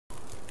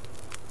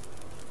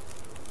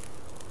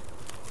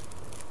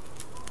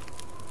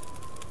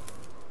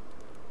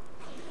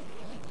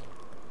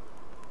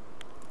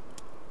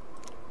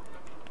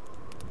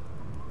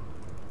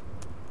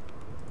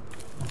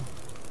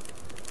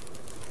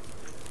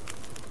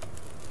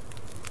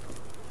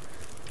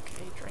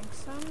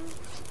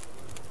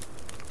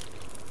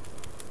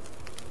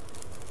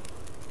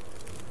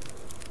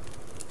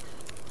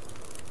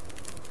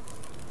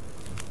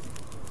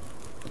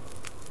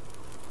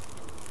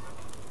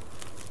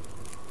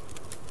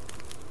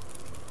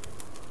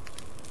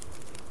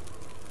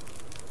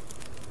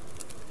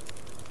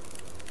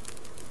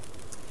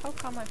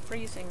come I'm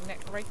freezing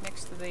right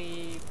next to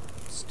the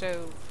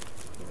stove,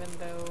 even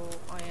though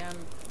I am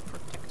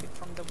protected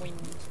from the wind,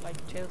 like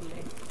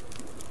totally.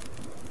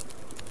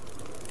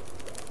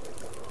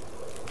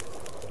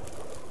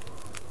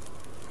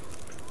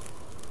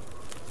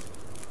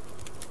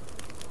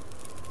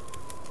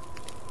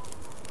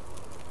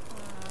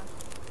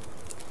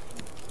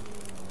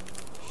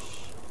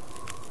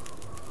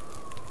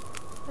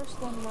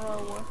 First one more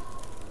hour.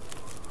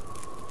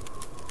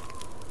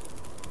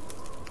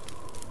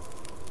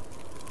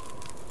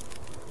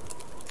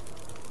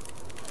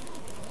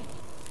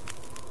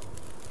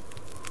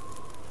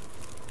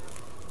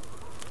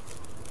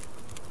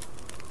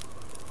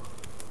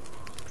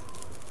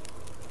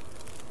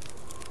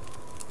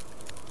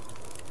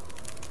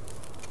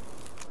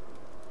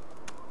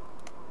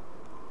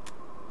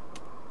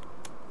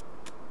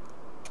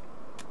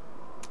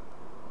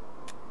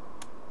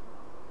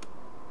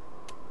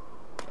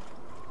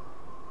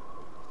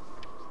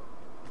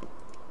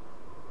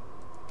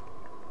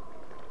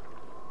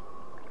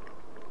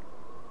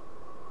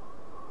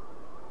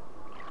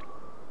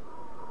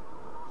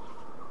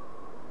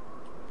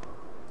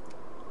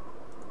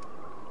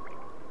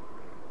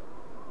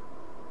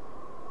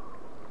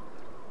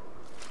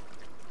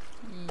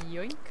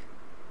 Yoink.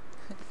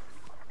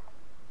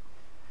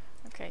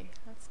 Okay,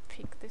 let's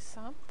pick this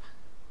up.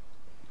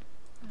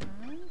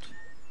 And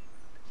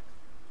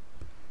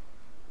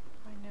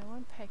I know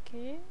one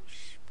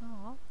package,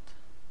 but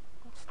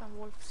what's the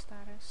wolf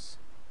status?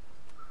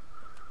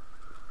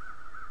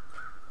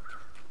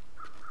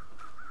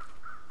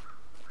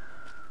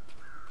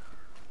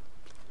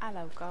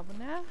 Hello,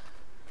 Governor.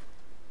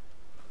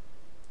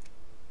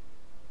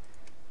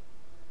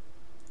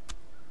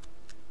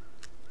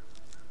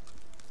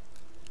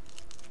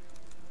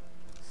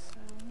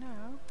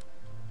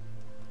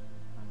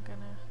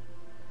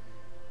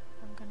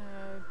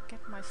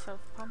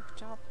 Myself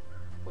pumped up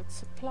with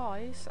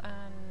supplies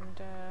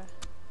and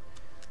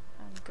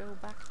go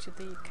back to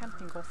the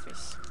camping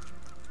office,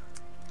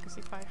 because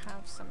if I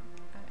have some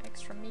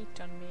extra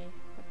meat on me,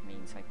 that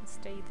means I can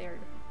stay there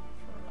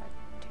for like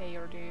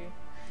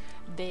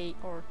day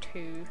or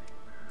two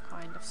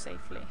kind of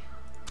safely,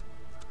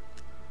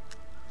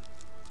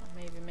 and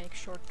maybe make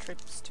short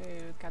trips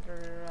to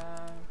gather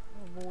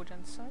wood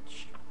and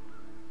such.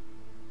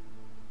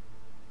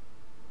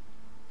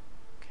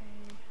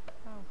 Okay.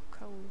 Oh,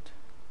 cold.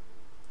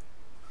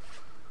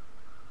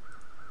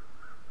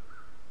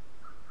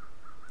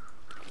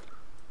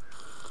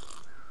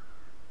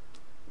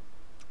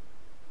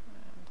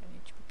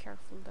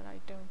 Careful that I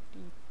don't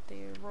eat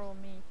the raw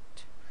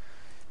meat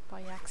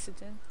by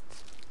accident,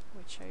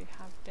 which I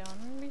have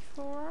done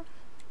before.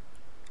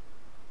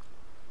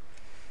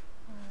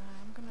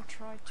 I'm gonna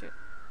try to...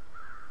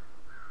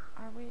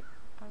 Are we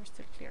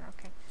still clear?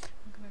 Okay.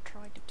 I'm gonna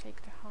try to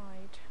take the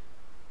hide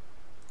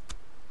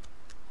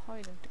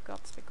and the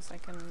guts, because I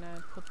can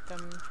put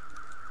them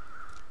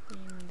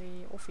in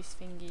the office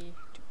thingy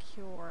to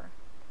cure.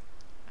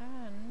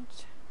 And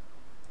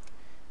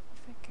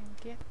if I can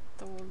get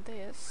all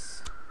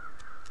this,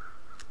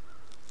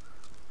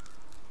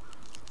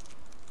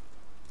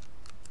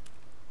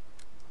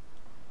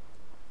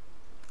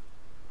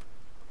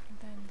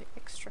 then the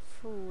extra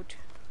food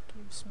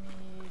gives me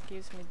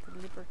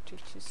the liberty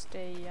to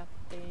stay at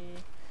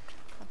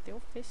the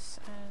office,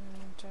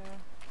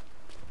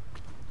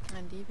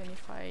 and even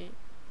if I...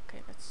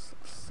 Okay, let's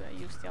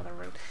use the other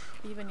road.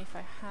 Even if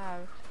I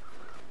have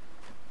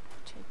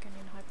taken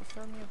in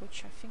hypothermia,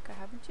 which I think I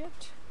haven't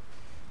yet,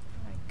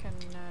 I can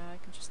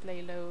just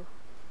lay low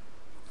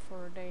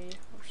for a day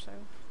or so.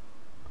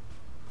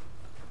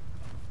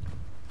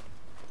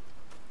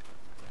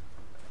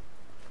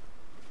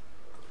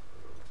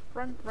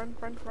 Run, run,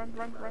 run, run,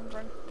 run, run,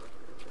 run.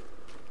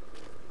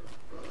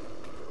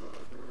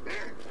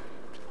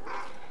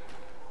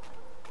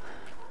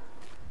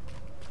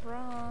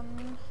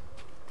 Run.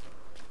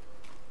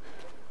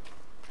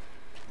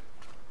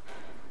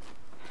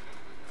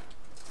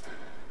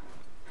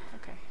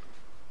 Okay.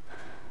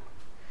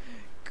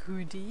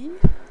 Goodie.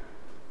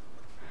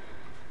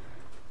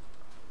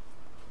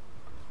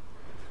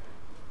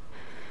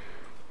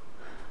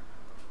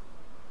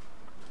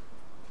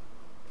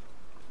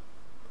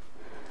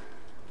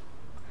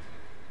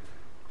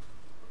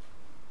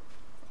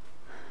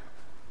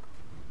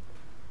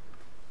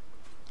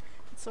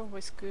 It's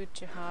always good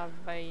to have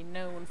a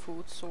known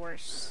food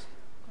source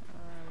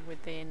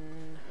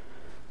within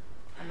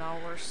an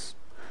hour's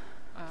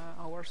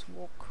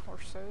walk or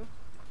so.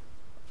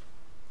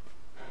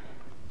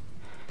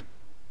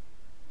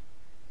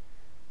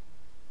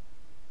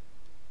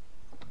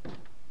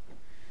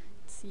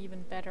 It's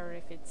even better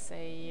if it's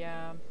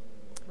a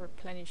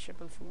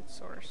replenishable food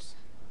source.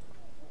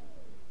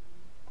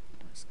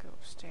 Let's go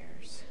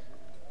upstairs.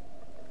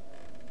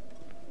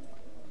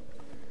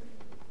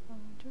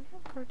 Do we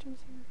have curtains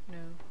here?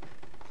 No.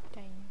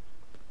 Dang.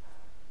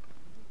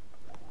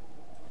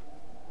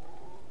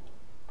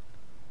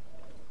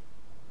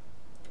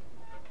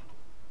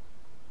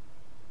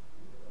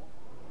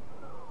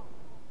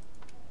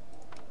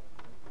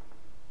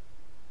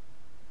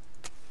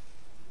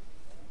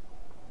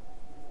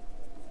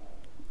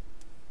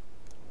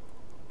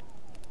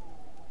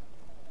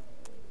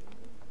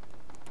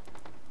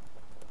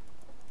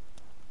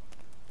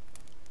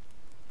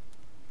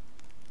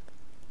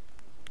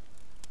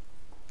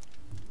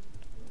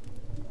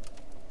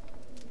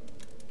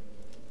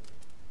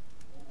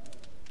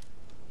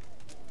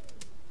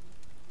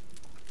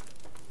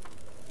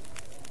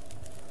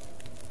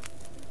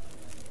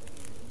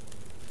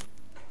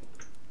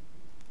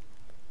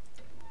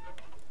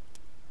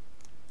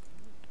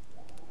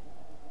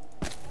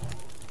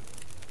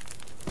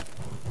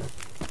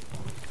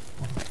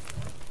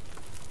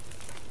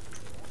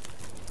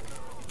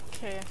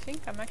 Okay, I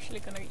think I'm actually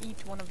gonna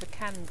eat one of the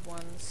canned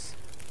ones.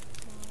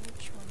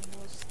 Which one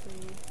was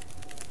the...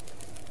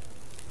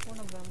 One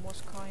of them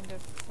was kind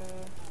of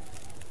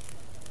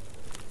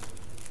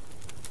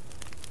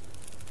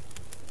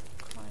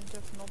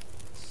not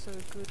so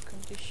good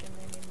condition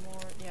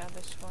anymore. Yeah,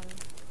 this one.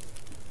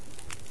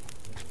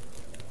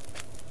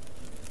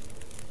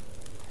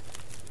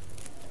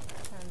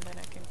 And then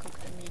I can cook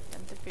the meat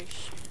and the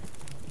fish.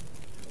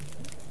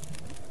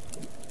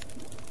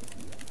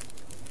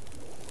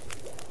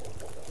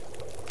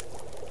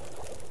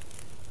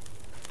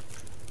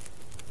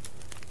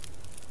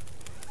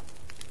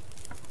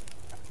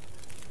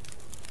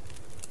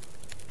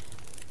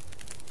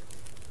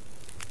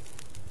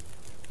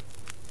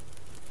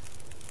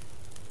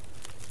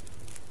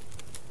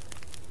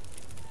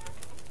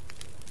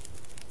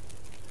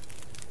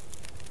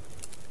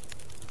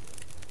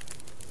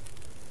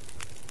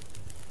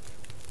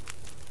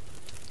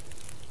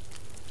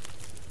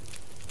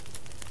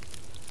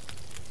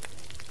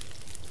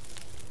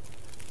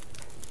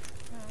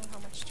 How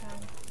much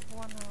time?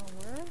 1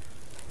 hour.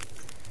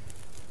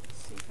 Let's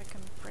see if I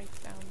can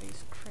break down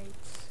these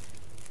crates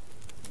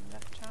in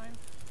that time.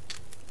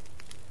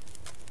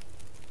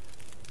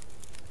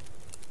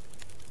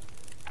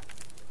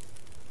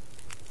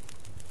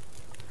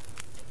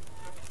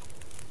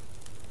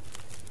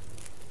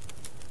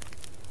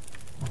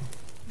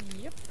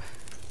 Yep.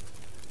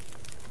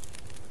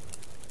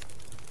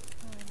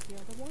 And the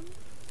other one.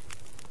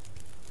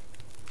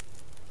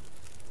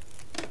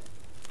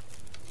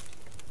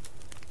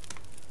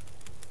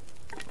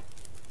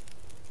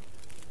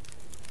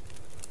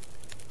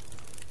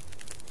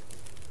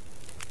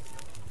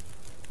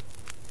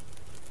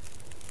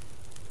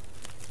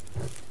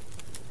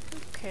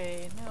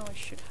 Okay, now I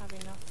should have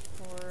enough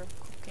for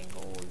cooking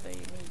all the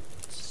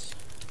meats.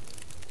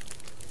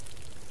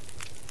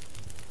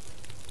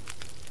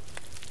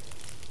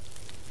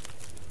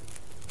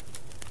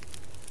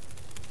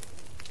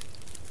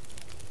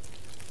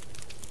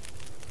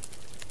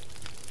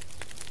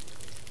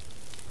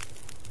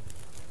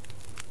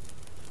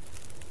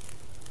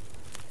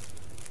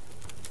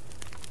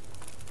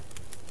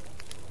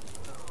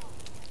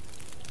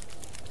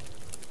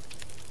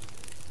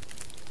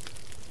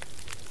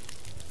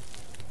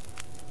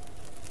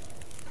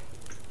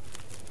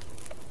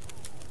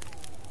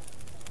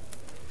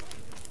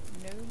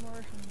 No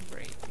more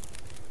hungry.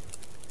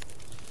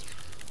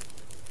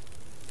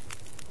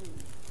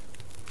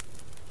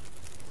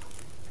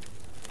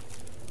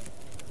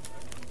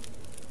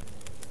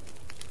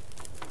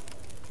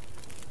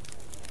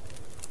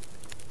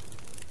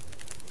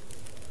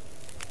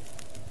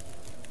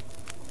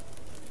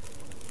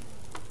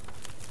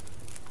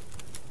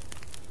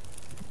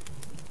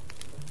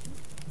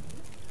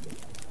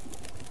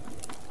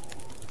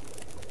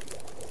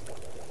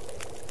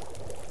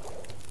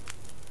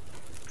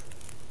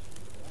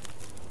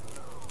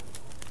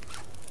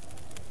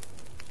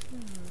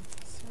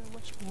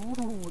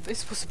 Ooh,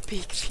 this was a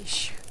big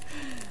fish.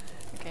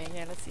 Okay,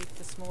 yeah, let's eat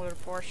the smaller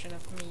portion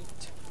of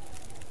meat.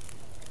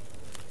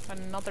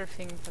 Another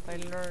thing that I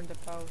learned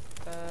about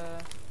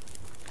the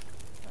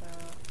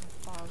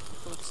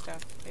food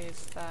stuff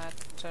is that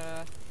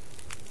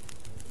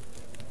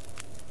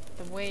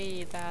the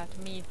way that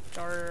meat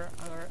or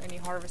any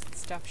harvested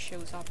stuff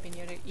shows up in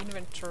your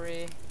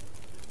inventory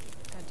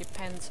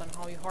depends on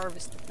how you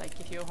harvest it. Like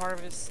if you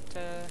harvest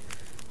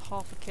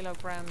half a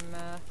kilogram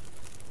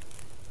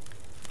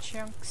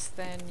chunks,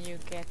 then you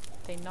get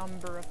the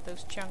number of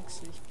those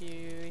chunks. If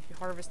you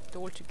harvest it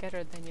all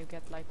together, then you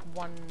get like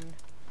one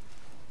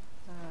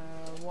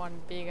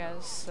big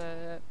as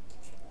a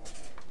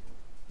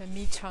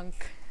meat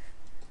chunk.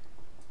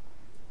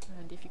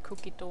 And if you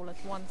cook it all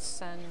at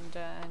once and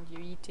you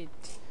eat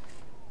it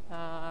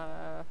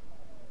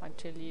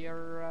until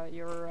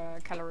your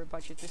calorie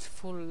budget is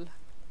full,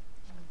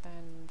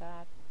 then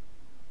that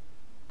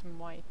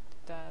might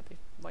be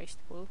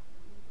wasteful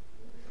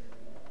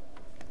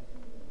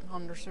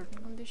under certain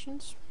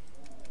conditions.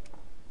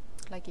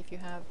 Like if you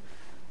have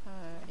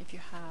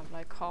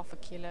like half a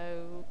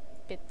kilo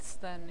bits,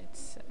 then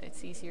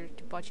it's easier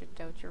to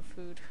budget out your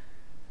food.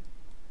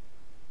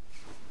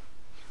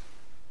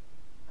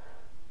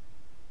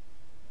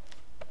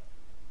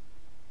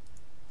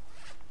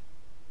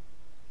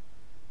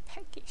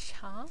 Peckish,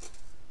 huh?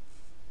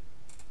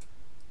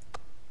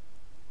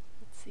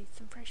 Let's eat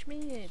some fresh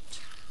meat.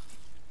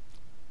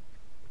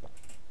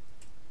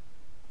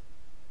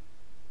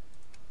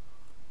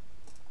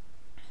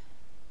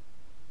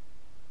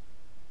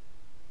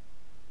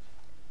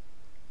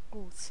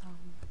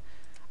 Awesome.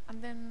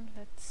 And then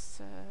let's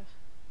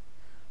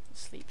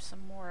sleep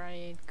some more. I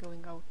ain't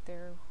going out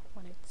there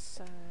when it's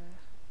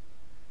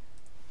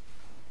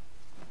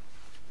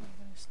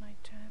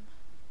nighttime.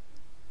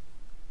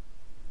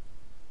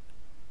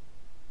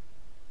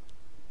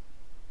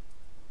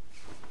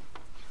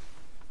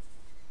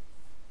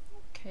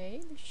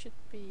 Okay, this should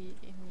be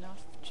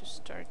enough to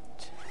start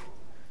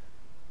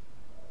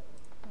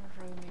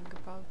roaming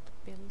about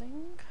the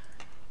building.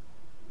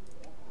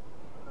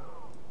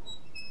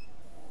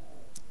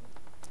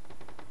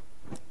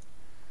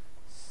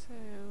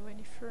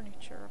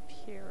 furniture up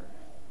here.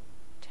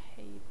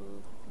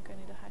 Table. I think I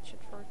need a hatchet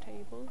for a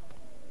table.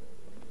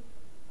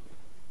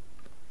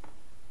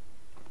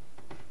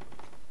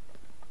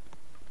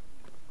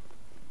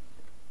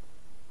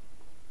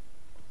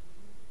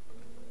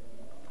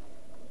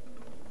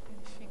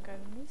 Anything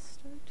I missed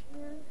out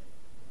here?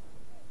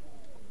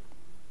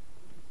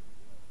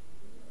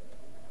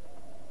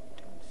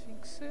 Don't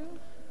think so.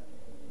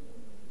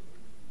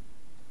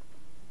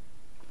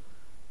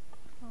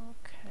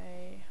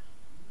 Okay.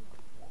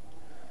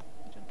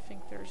 I don't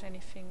think there's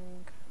anything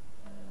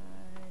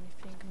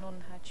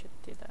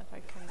non-hatcheted that I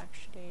can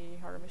actually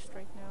harvest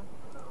right now.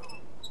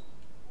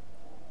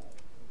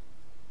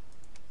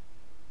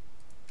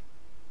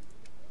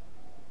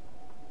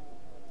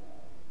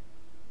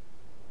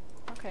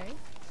 Okay.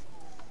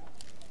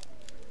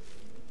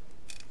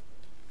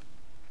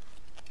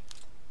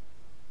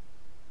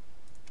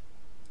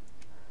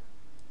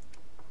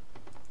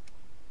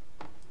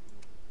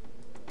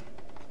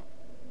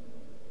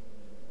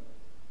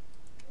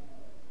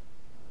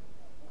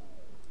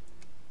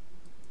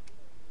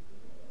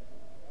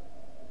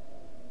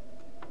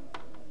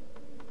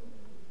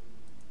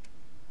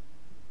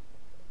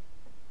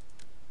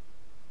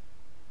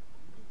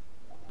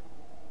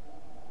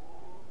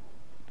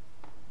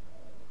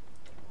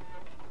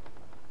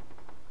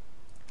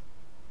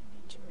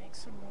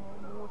 Some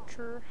more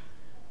water.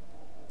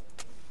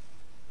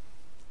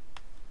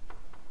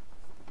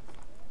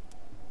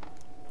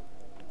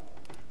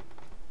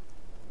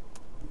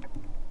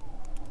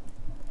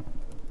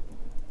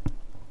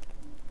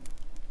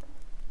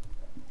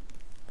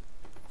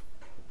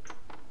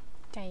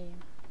 Damn.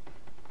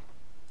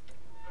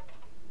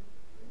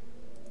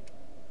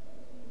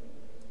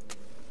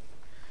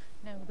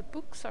 Now the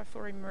books are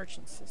for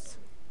emergencies.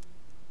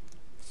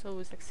 So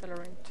is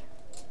accelerant.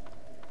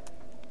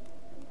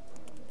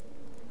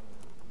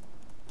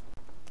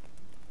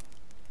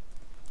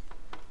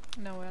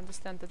 Now I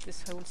understand that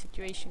this whole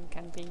situation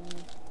can be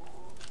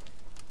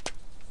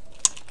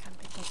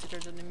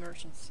considered an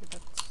emergency,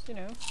 but you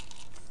know,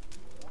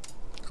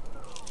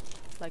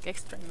 like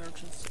extra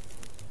emergency.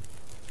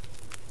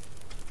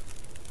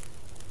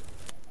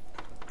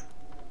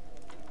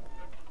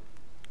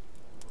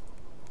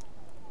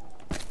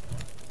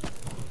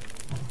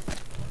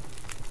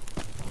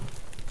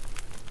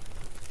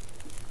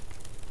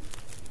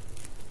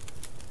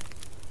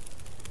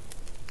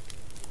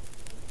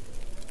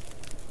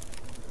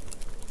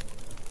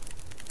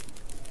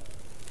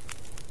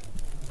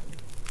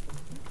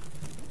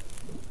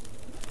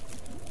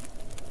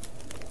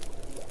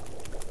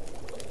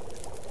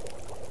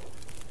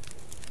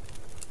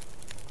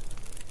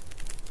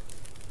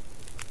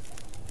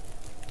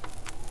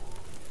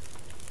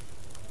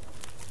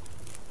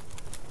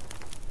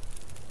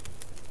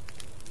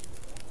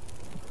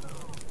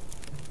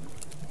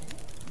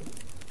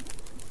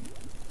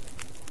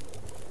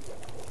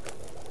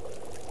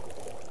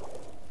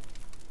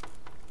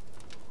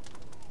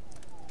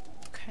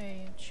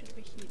 Okay, should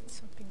we heat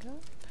something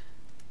up?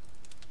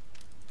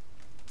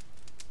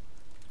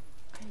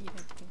 I don't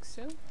think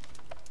so.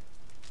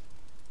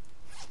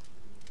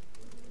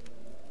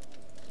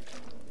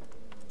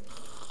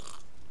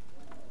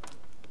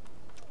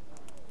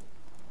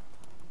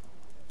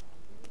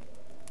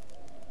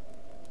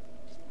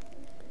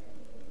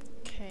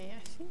 Okay,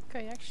 I think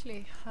I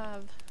actually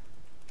have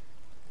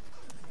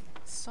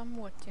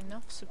somewhat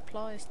enough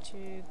supplies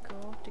to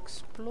go out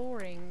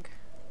exploring.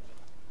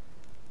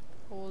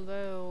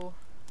 Although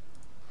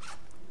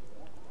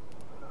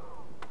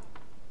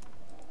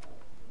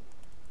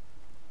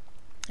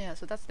yeah,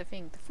 so that's the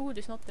thing. The food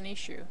is not an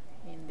issue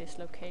in this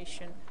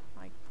location.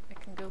 I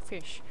can go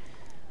fish.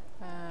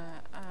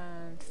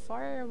 And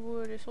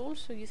firewood is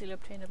also easily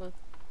obtainable,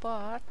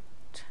 but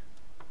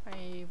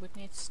I would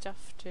need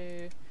stuff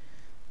to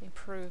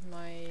improve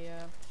my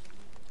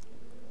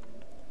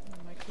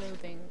my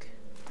clothing.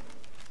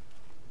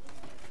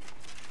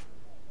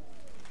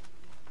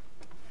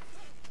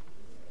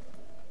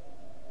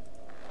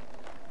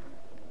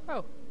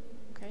 Oh,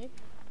 okay.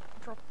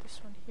 Drop this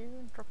one here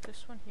and drop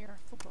this one here.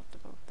 I forgot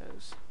about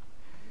those.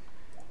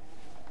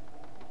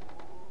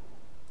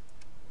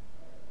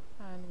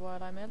 And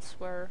while I'm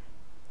elsewhere...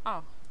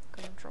 Ah,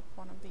 gonna drop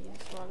one of these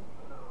as well.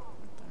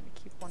 I'm gonna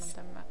keep one of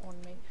them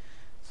on me.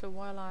 So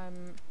while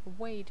I'm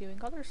away doing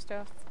other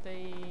stuff,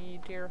 the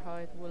deer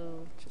hide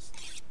will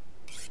just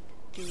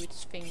do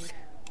its thing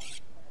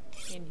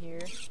in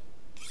here.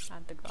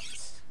 And the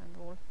guts and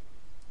all.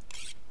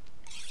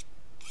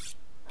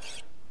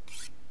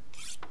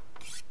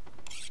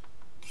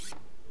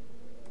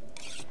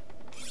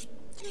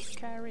 Just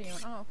carry on.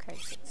 Oh, okay,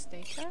 so it's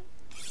data.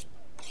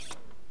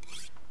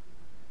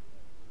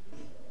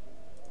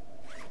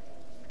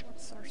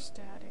 What's our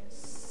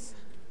status?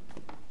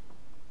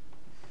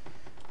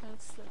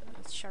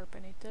 Let's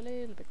sharpen it a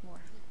little bit more.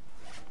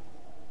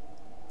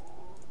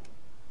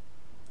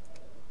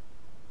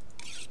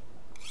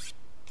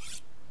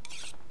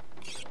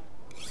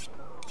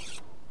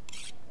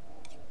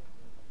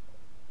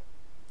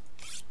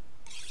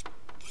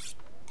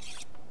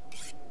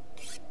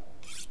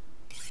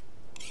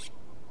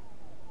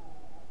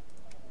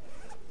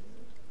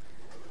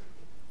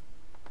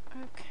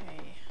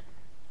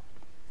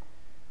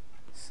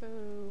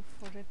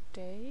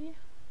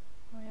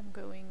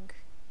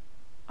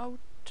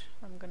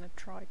 I'm gonna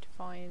try to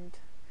find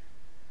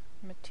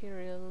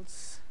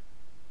materials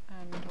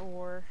and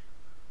or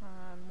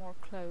more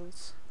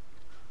clothes.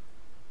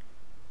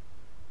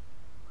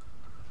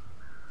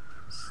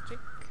 Stick,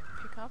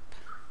 pick up.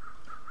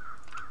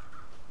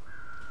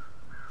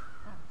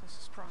 Oh, this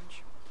is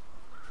branch.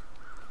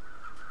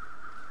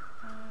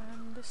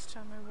 And this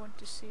time I want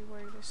to see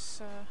where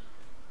this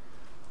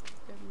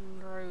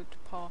little road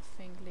path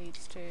thing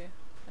leads to.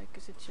 Like,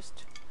 is it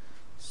just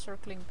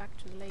circling back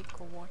to the lake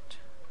or what?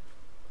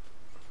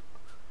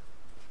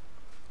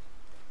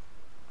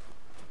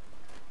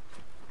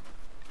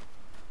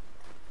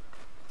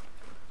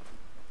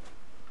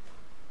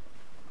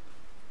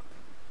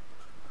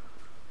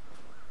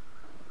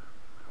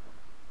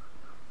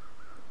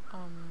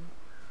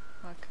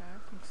 Okay,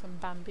 I think some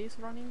Bambi's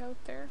running out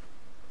there.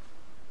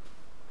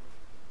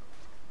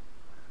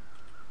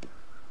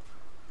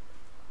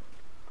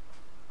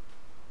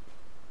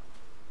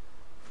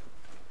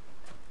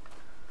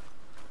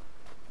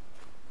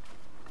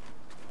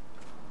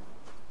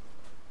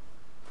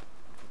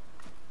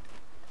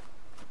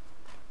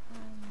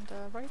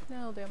 And right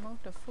now the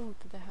amount of food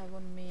that I have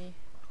on me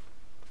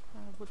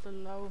would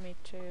allow me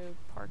to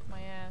park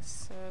my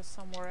ass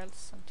somewhere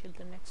else until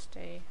the next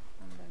day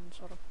and then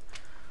sort of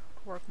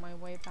work my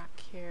way back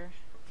here.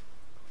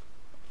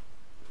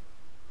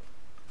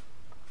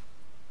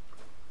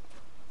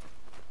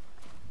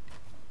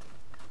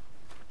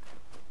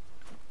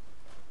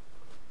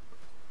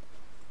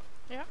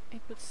 Yeah, it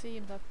would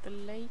seem that the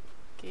lake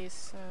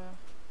is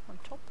on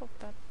top of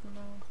that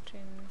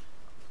mountain,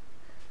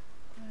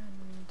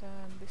 and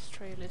this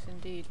trail is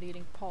indeed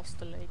leading past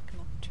the lake,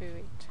 not to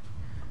it.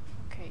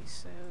 Okay,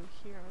 so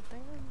here or there,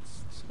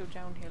 let's go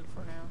downhill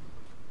for now.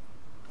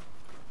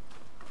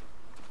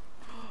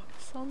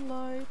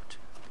 Sunlight!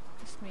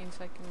 This means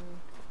I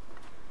can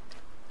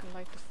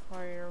light the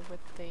fire with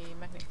the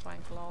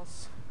magnifying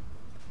glass.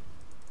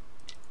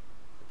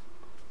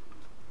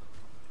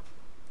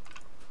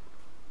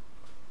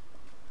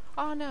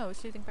 Oh no,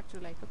 it's leading back to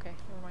the lake. Okay,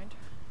 never mind.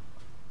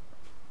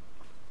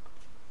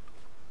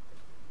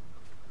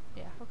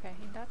 Yeah, okay,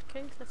 in that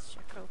case, let's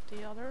check out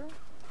the other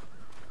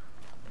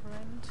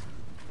end.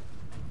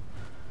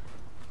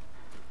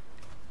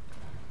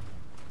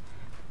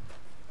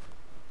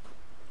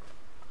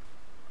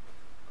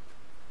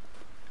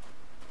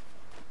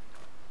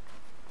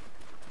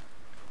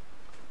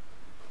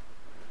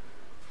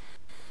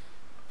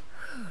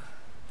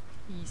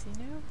 Easy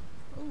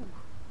now. Ooh,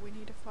 we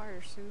need a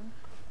fire soon.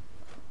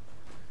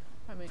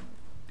 I mean,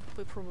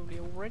 we probably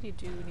already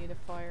do need a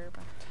fire,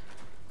 but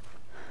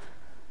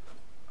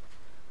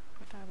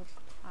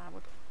I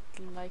would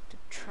like to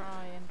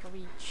try and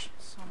reach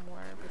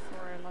somewhere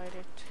before I light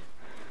it.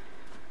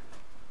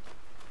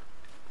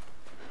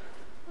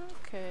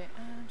 Okay,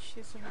 and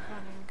she's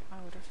running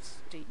out of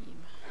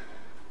steam.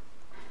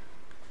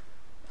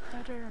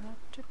 Better not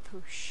to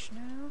push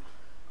now.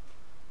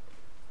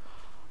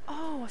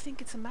 Oh, I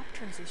think it's a map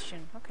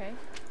transition. Okay.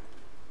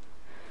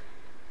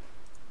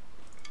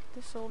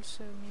 This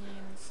also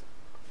means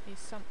is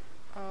some.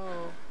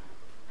 Oh,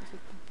 is it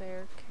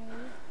their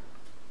cave?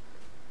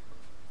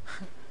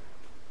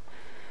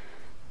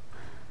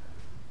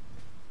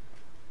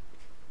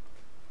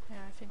 Yeah,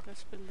 I think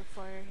let's build a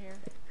fire here.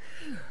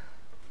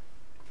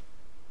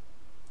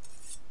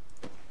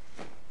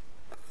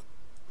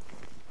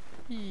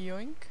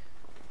 Yoink.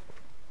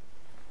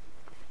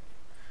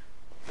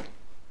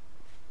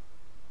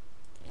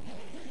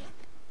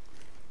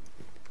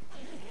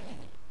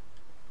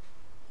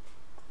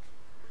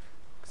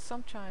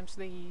 Sometimes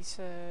these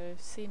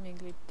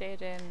seemingly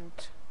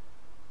dead-end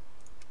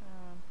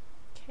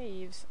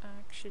caves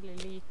actually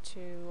lead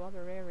to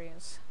other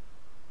areas.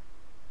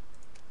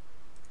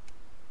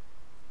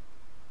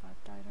 But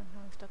I don't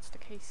know if that's the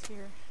case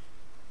here.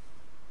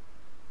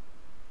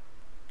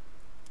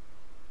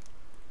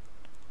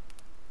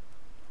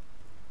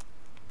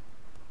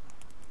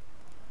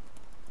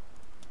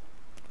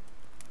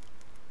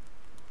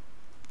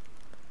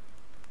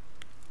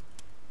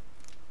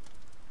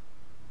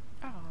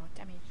 Oh,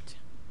 damn it.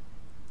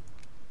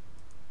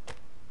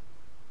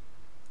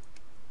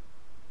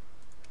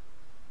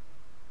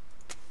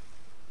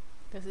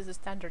 This is a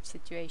standard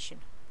situation.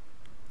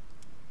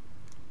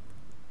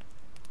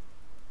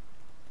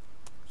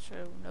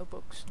 So, no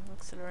books, no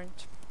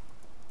accelerant.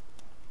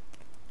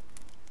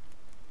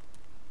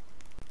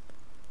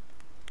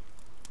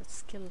 The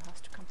skill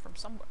has to come from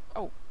somewhere.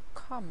 Oh,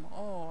 come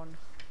on.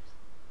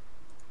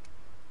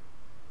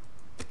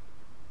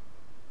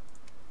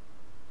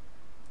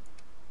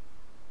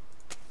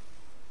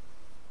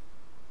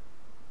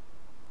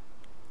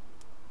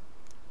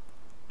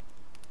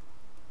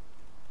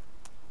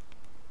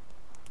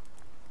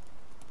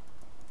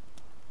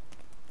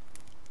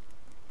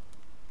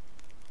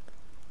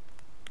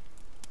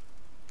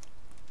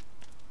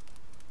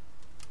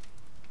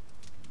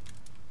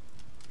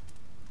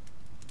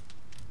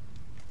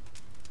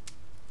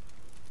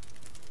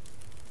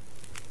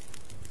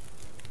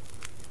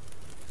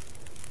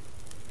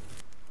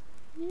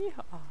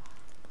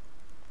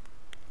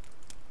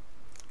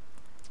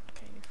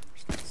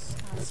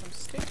 add some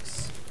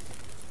sticks.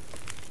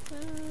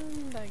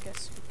 And I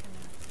guess we can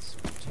add this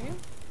one too.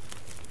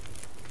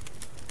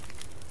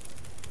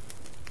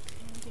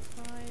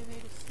 85,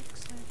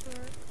 86, 94.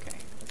 Okay,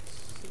 let's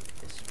see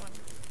this one.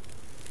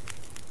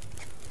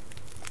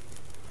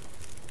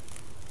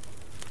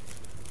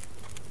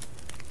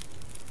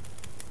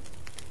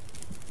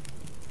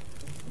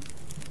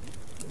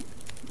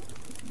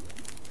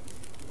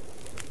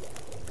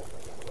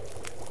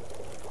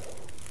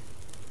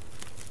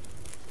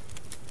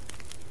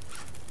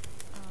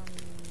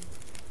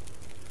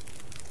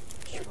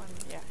 Which one?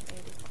 Yeah,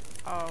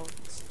 85. Oh,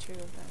 it's two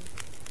of them.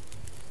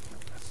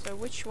 So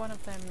which one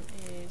of them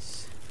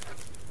is...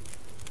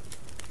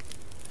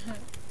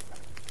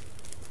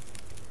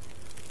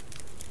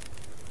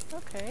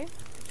 Okay,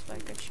 looks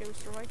like I chose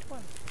the right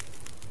one.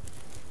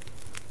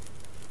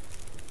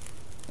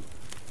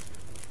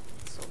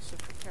 Let's also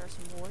prepare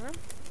some water.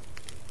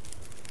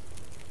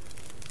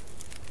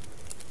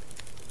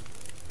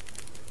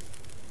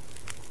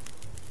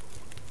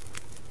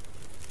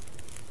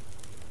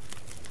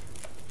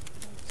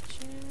 Let's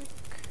check.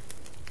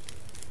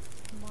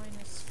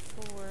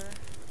 -4.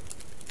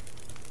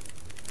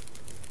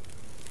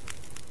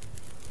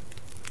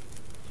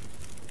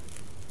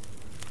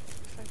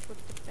 If I put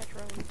the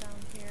bedroll down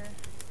here.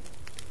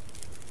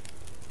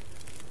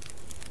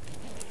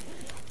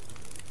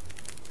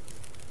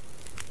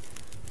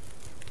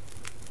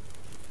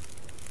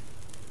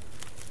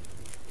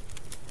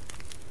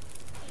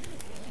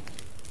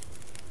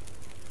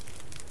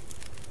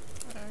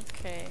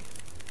 Okay,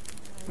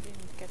 I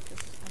didn't get this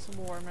as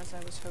warm as I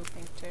was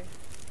hoping to.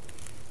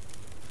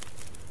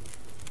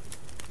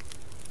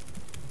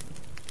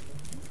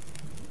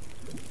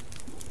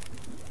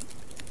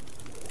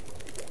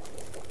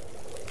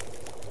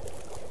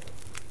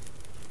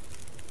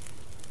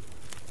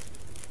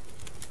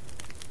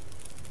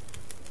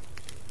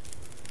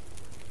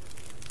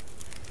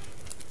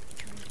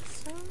 Drink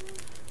some.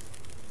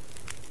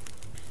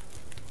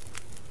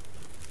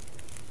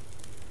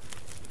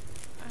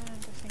 And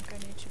I think I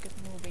need to get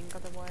moving,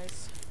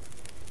 otherwise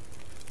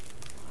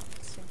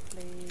I'll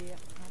simply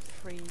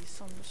freeze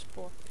on the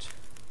spot.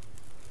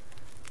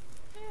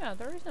 Yeah,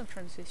 there is no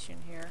transition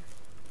here.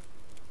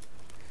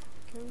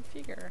 Go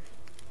figure.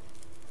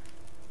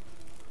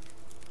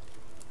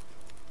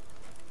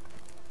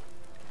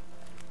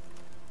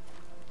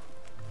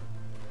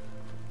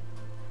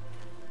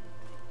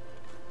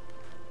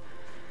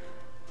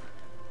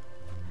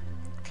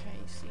 Okay,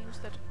 seems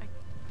that I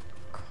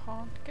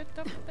can't get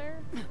up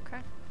there.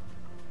 Okay.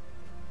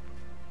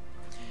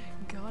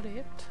 Got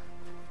it.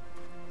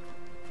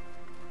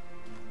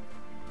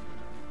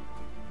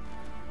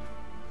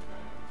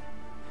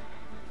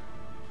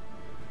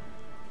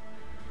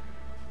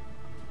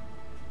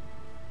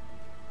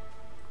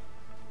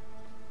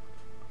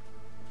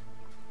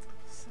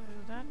 So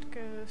that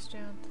goes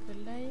down to the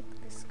lake.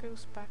 This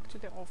goes back to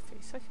the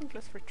office. I think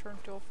let's return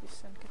to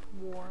office and get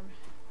warm.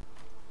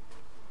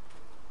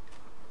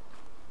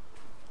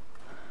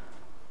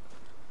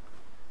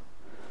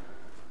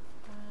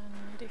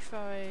 And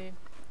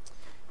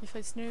if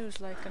I snooze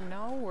like an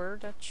hour,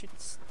 that should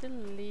still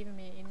leave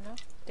me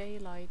enough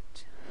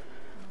daylight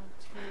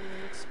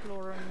to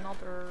explore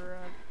another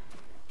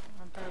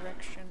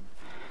direction.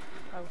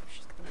 Oh,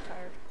 she's getting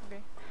tired.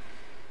 Okay.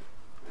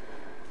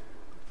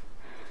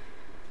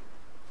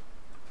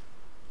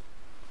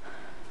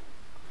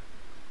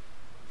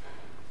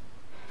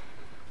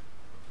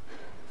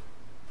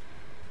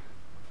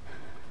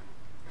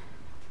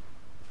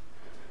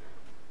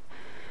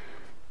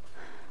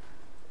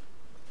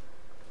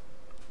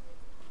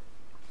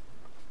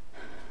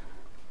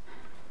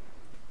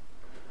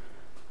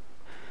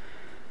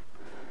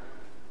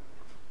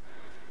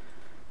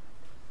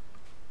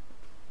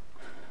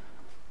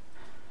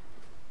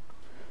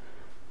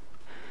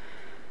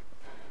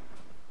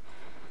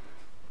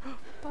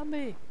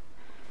 Bambi!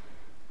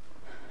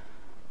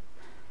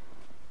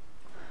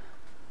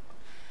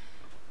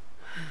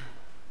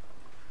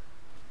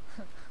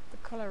 The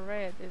color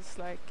red is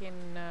like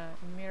in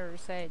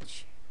Mirror's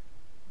Edge.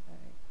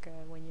 Like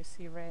when you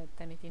see red,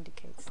 then it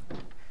indicates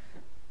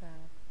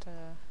that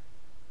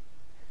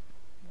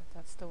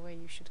that's the way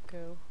you should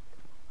go.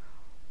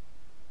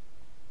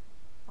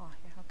 Oh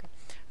yeah,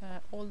 okay.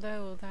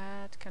 Although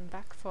that can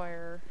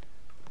backfire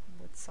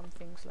with some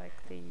things like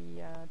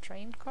the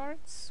train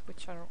cards,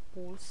 which are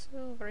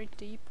also very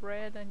deep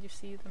red, and you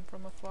see them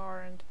from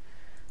afar and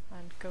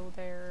go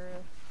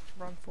there,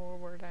 run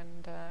forward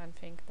and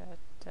think that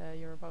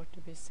you're about to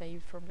be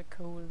saved from the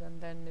cold,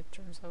 and then it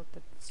turns out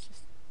that it's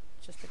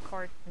just a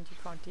card and you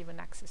can't even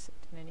access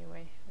it in any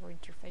way or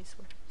interface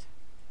with it.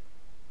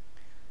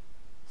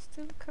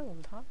 Still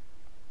cold, huh?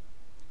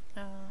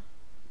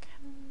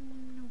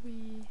 Can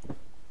we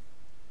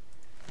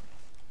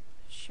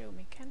show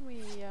me? Can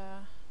we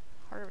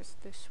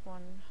harvest this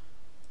one?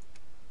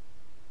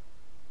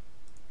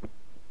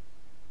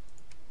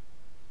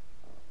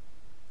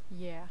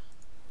 Yeah.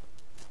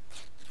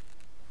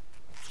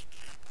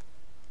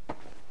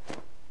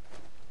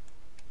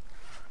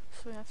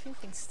 So I think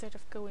instead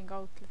of going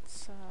out,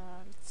 let's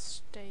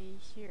stay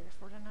here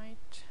for the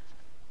night,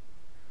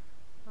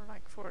 or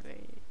like for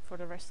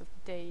the rest of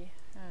the day,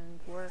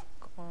 and work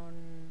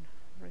on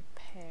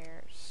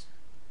repairs.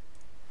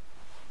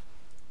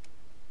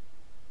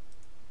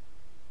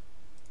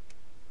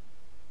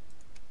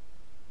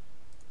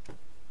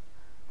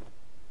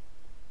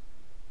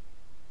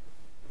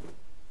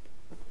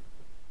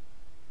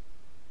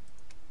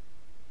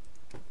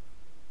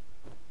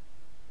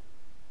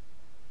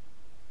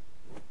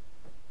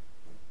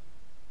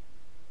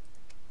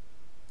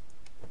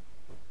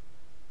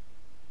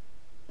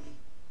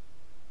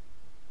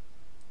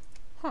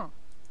 Huh.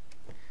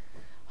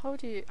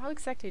 How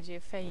exactly do you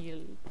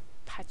fail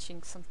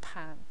patching some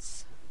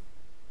pants?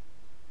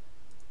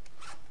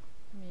 I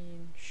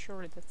mean,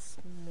 surely that's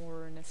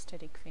more an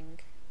aesthetic thing.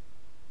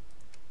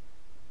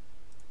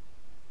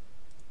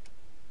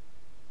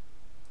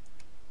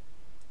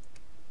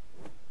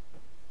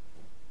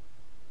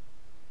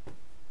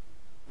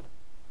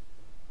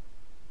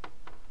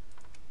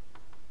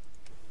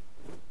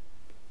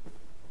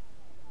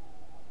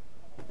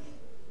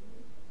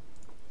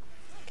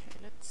 Okay,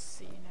 let's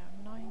see now.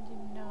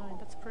 99,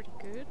 that's pretty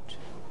good.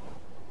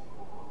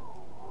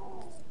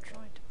 Let's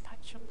try to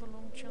patch up the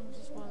long jumps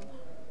as well.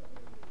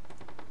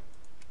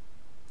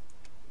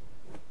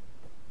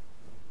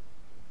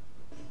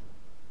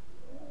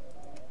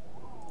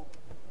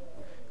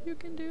 You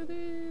can do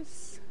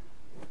this!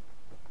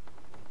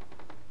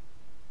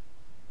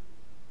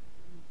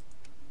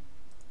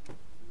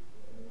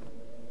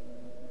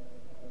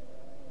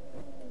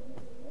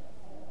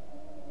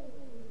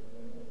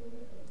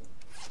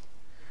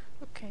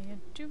 Okay,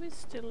 and do we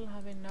still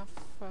have enough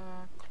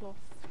cloth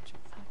to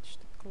patch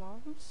the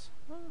gloves?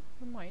 Well,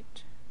 we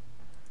might.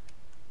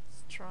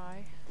 Let's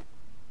try.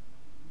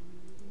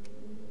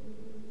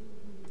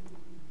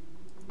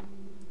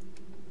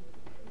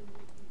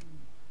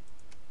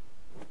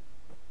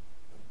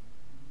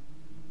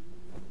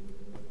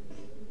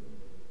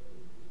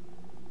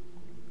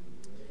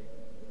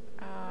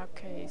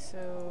 Okay,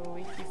 so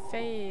if you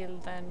fail,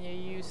 then you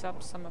use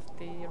up some of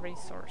the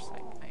resource.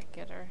 I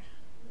get her.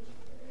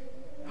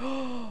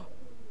 Oh,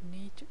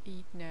 need to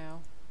eat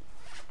now.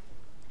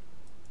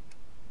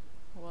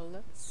 Well,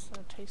 let's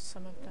taste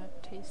some of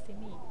that tasty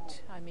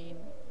meat. I mean,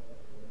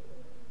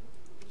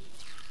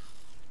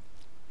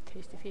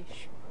 tasty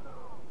fish.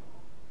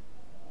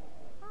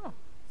 Oh,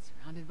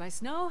 surrounded by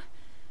snow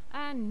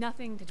and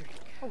nothing to drink.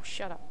 Oh,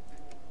 shut up.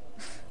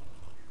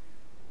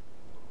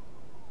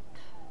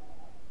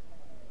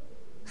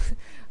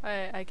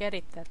 I get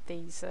it that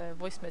these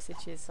voice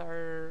messages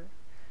are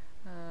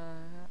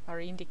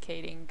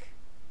indicating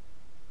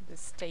the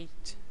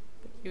state,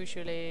 but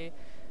usually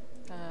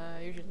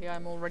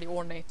I'm already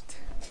on it.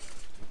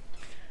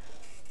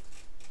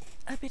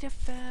 A bit of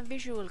a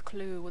visual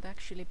clue would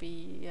actually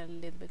be a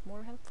little bit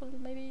more helpful,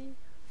 maybe?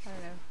 I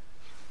don't know.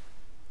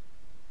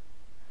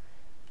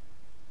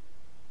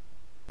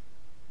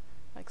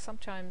 Like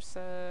sometimes,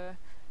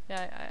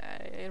 yeah,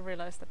 I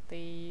realize that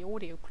the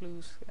audio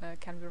clues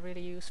can be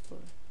really useful.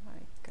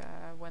 Like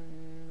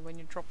when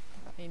you drop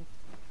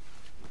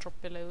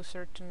below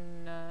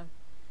certain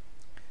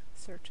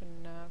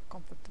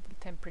comfortable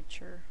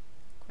temperature,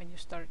 when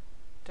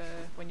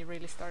you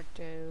really start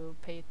to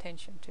pay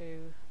attention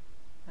to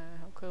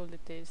how cold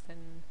it is,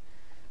 then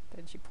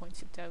she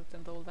points it out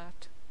and all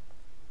that.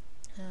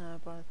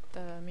 But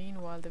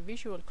meanwhile, the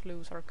visual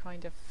clues are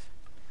kind of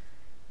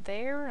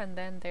there, and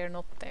then they're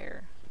not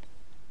there.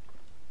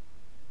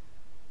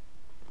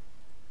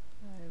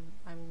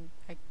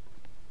 I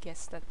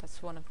guess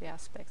that's one of the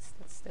aspects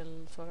that's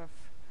still sort of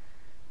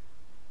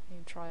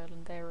in trial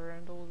and error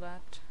and all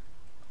that.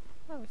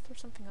 Oh, is there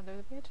something under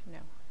the bed?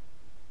 No.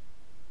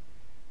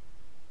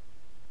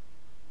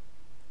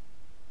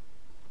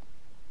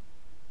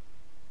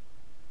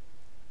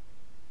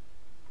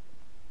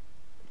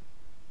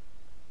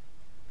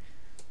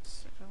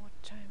 So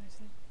what time is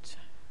it?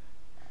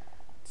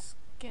 It's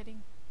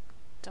getting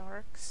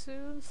dark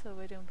soon, so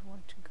I don't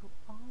want to go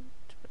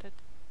out, but at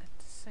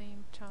the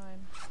same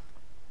time,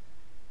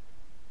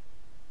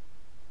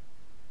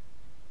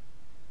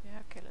 yeah,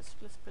 okay, let's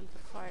build a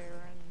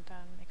fire and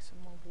make some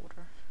more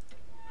water.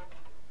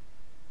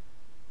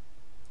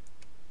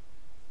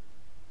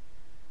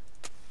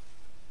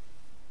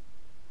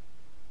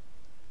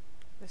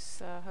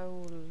 This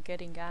whole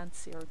getting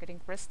antsy or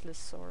getting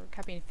restless or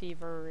cabin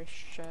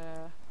feverish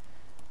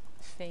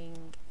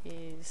thing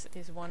is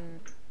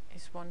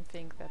one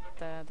thing that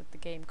the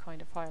game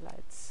kind of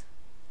highlights,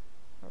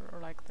 or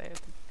like the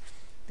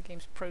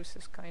game's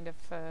process kind of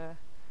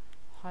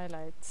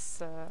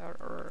highlights.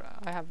 Or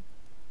I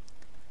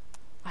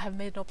have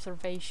made an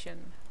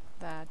observation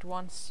that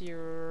once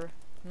you're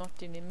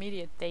not in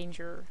immediate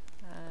danger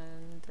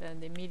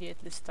and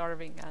immediately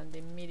starving and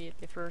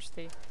immediately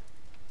thirsty,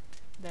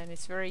 then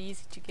it's very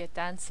easy to get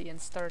antsy and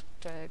start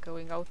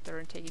going out there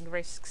and taking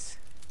risks.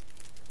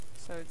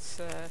 So it's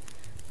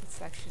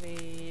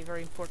actually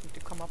very important to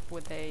come up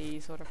with a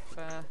sort of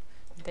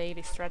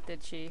daily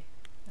strategy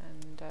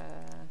and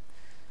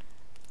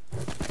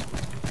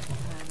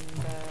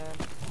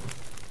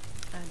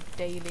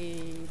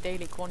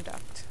daily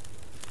conduct,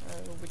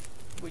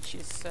 which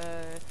is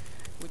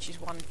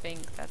one thing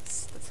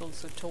that's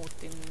also taught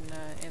in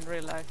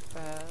real life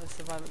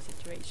survival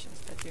situations,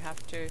 that you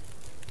have to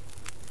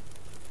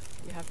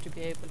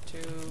be able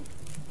to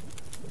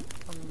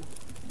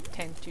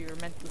tend to your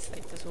mental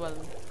state as well,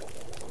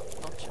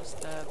 not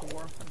just the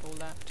warmth and all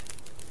that.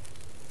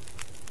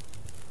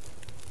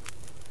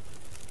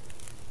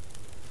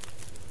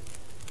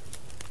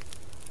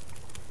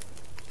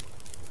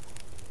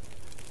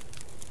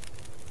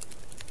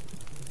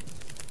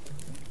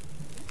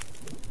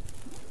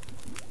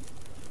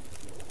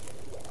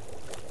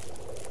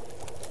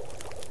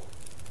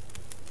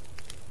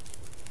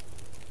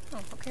 Oh,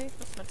 okay,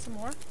 let's let some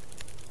more.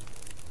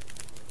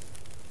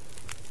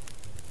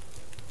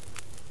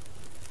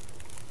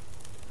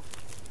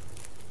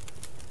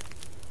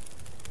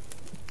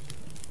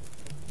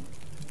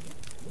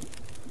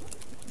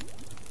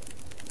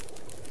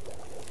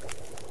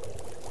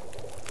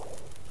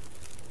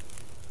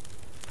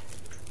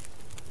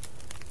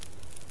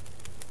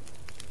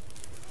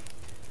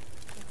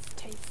 Let's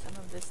taste some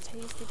of this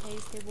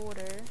tasty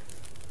water.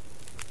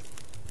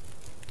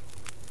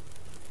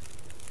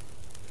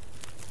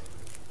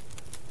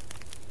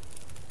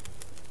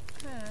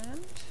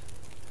 And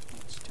how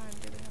much time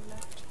do we have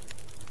left?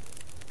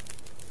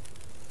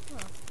 Oh, I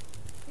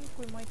think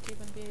we might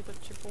even be able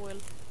to boil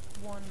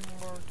one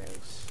more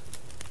dose.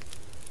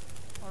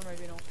 Or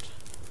maybe not.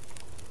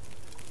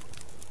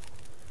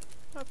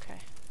 Okay.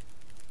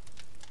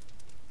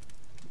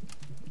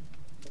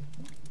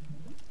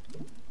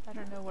 I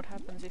don't know what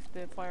happens if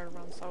the fire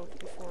runs out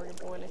before you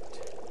boil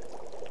it.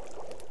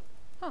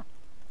 Huh.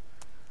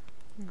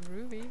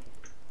 Groovy.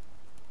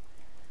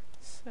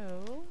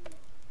 So,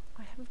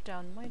 I have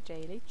done my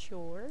daily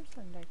chores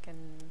and I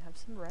can have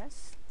some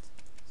rest.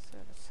 So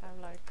let's have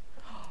like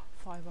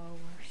 5 hours.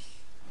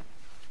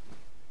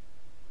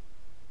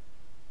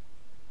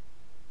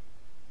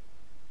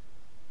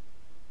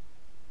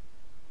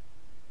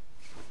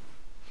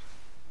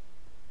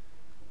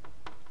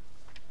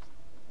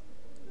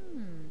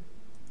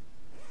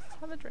 Let's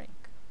have a drink.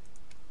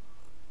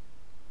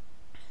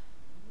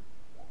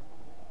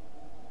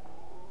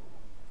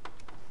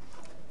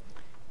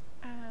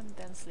 And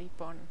then sleep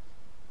on.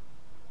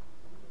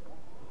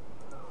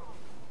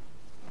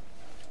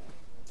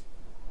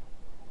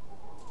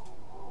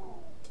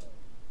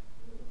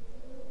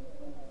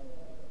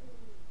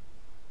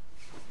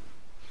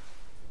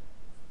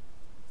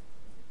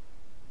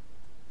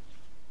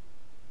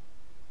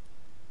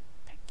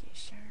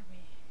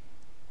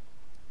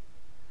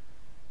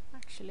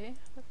 Actually,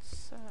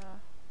 let's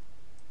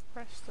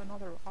rest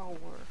another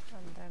hour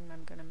and then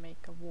I'm gonna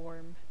make a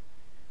warm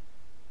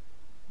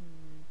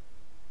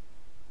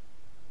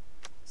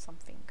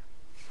something.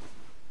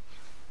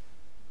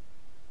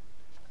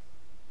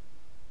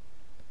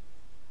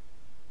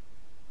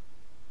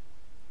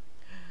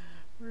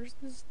 Where's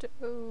the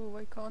stove?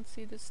 I can't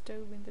see the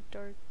stove in the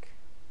dark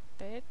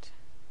bed.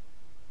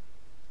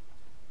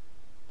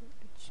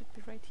 It should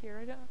be right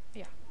here.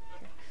 Yeah.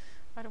 Okay.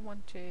 I don't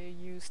want to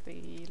use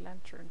the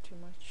lantern too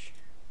much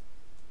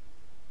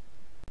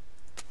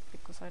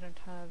because I don't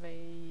have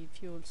a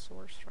fuel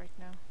source right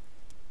now.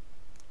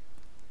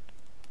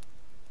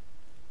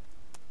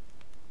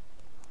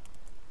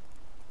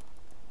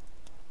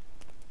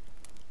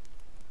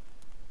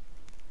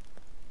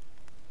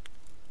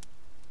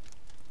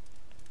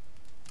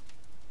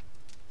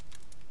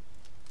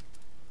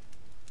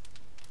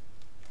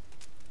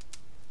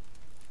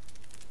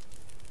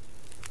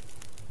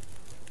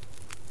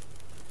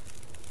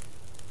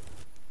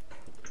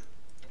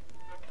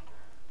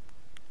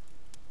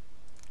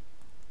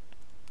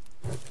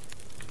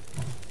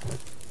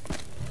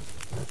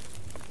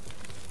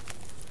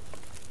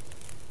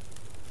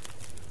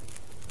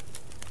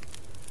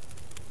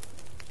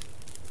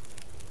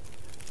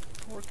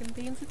 Pork and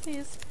beans it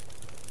is.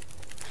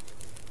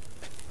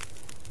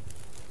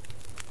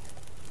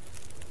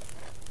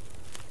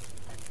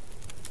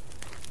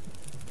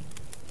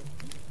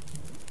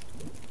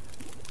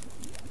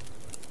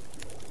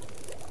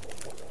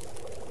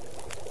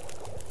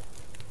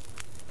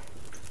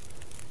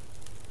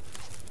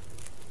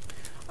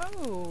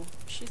 Oh,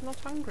 she's not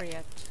hungry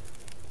yet.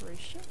 Where is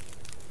she?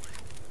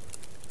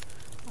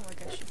 Oh, I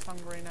guess she's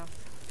hungry enough.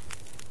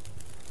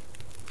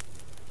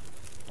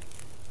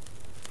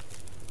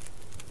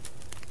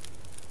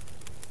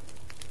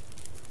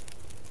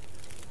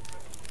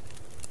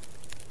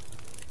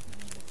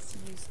 Let's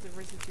use the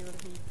residual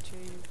heat to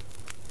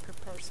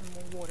prepare some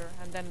more water,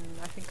 and then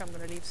I think I'm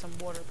gonna leave some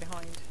water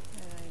behind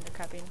in the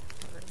cabin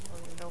or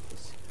in the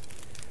office.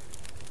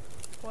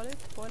 Boil it,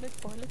 boil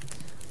it, boil it.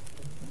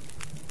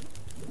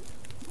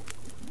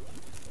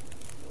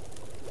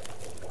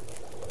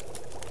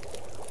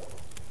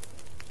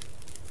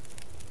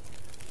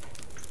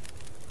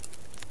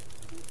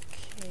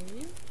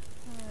 Okay,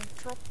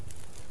 drop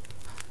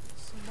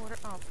some water.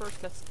 Oh,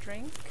 first let's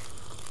drink.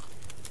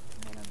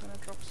 And then I'm gonna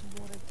drop some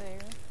water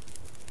there.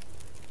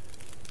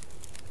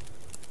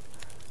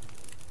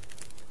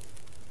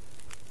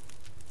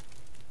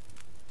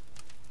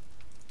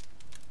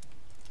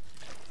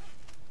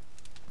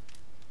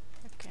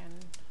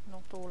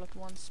 all at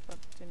once, but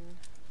in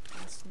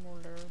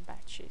smaller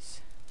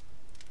batches.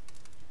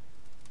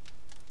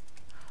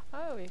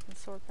 Oh, you can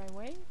sort by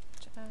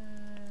weight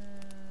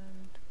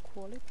and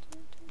quality, I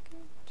take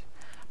it.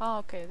 Oh,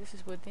 okay, this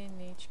is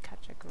within each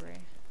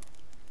category.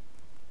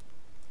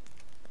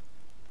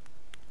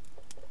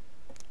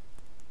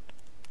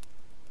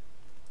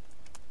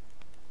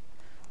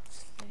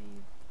 Let's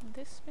leave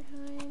this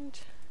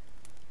behind.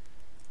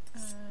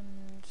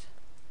 And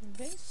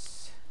this.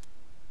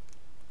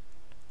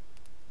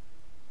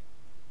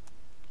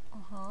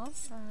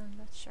 And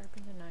let's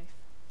sharpen the knife.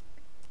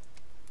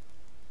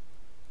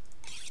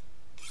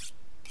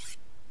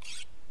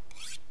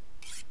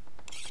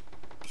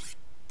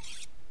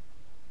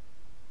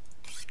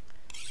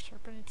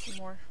 Sharpen it some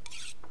more.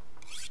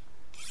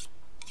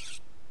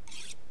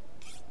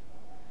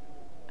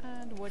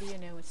 And what do you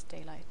know, it's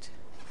daylight.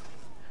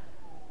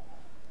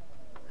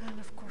 And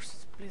of course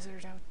it's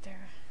blizzard out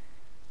there.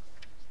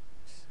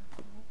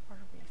 So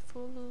are we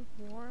full,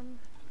 warm?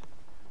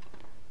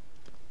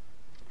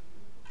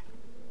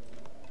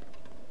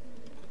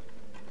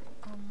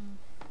 I'm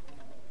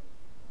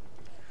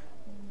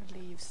gonna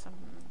leave some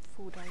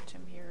food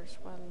item here as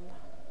well.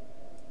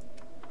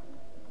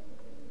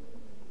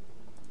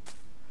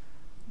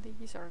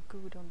 These are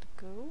good on the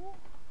go.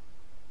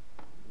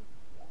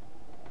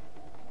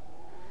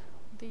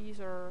 These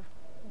are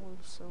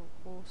also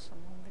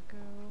awesome on the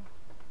go.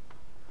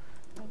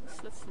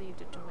 Let's leave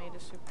the tomato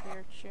soup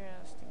here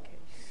just in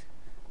case.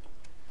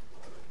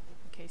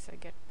 In case I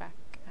get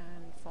back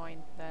and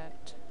find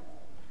that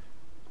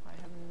I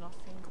have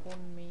nothing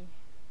on me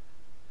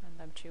and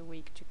I'm too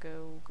weak to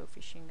go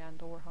fishing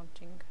and or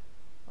hunting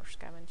or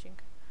scavenging.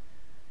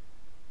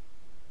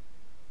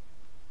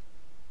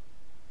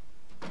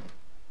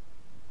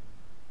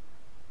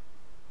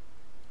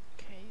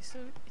 Okay,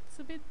 so it's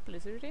a bit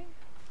blizzardy,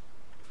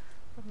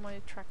 but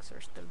my tracks are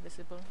still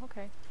visible.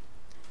 Okay.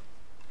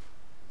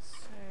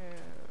 So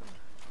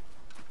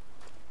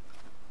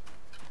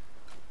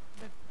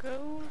the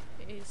goal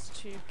is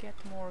to get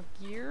more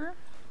gear,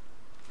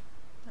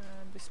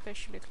 and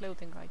especially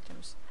clothing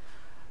items.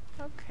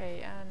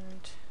 Okay,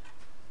 and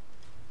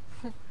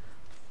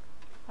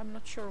I'm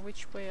not sure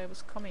which way I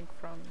was coming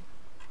from.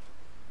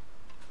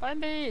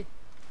 Bambi!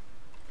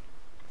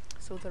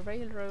 So the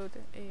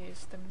railroad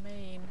is the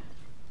main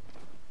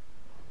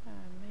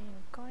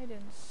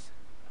guidance.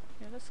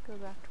 Yeah, let's go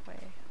that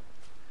way.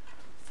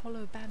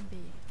 Follow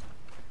Bambi.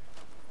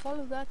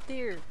 Follow that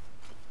deer.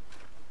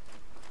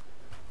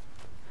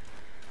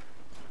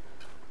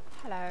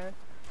 Hello.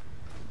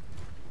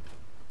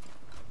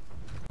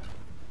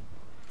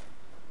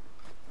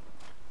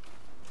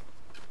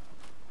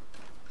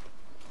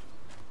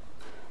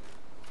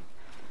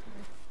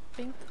 I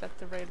think that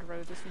the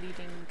railroad is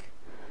leading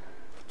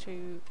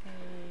to a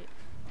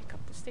pick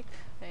up the stick.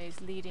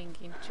 Is leading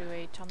into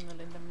a tunnel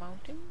in the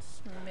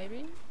mountains.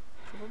 Maybe,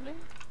 probably.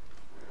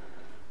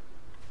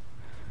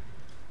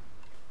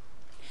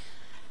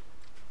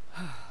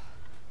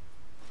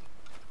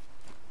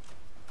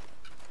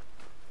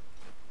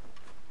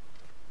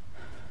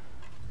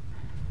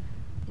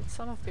 With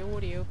some of the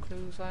audio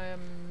clues, I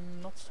am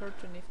not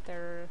certain if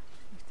they're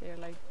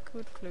like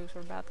good clues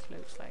or bad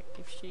clues. Like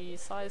if she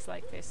sighs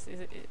like this,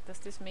 does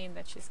this mean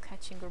that she's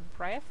catching her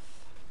breath?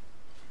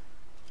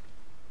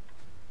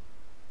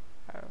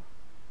 Oh,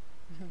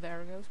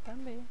 there goes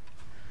Bambi.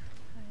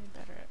 I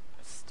better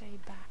stay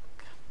back.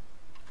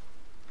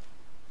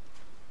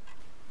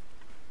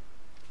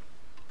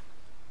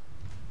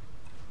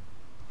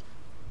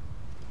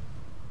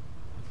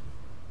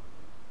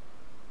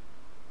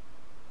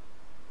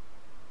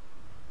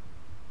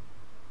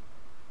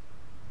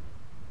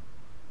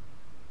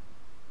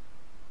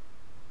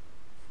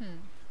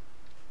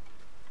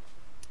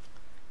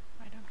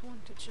 I don't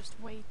want to just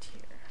wait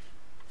here.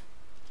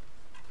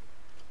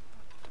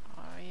 But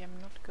I am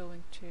not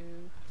going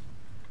to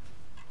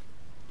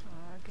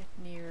get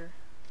near.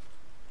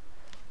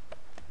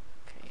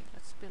 Okay,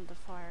 let's build a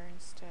fire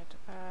instead.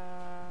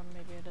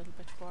 Maybe a little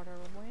bit farther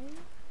away.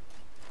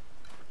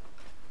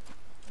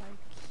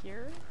 Like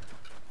here,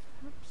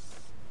 perhaps.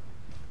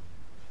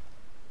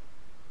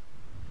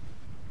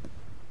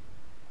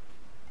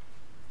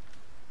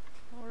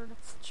 Or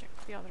let's check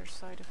the other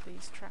side of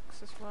these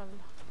tracks as well.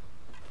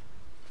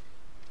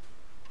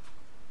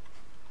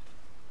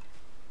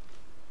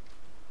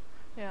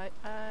 Yeah,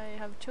 I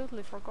have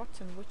totally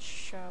forgotten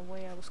which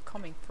way I was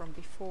coming from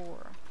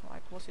before.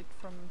 Like, was it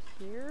from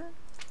here?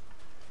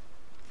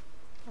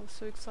 I was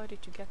so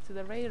excited to get to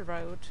the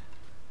railroad.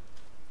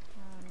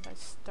 And I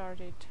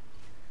started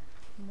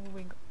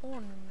moving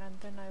on, and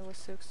then I was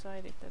so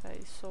excited that I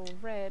saw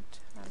red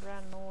and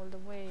ran all the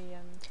way,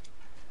 and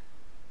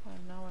well,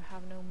 now I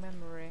have no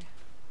memory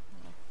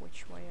of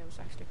which way I was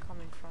actually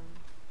coming from,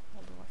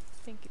 although I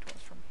think it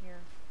was from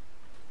here.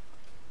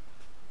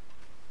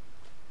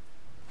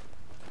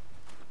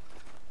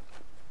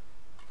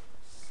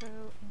 So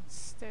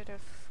instead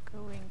of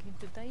going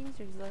into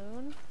danger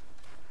zone,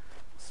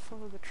 let's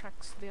follow the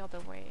tracks the other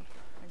way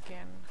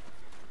again.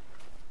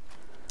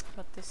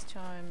 But this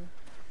time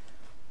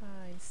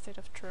Instead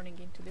of turning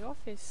into the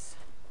office,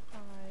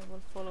 I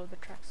will follow the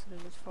tracks a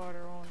little bit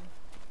farther on.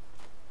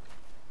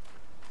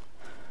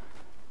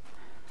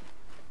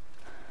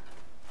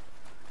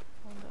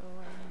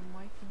 Although I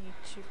might need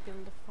to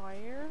build a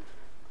fire,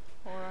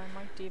 or I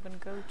might even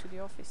go to the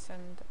office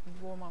and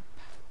warm up.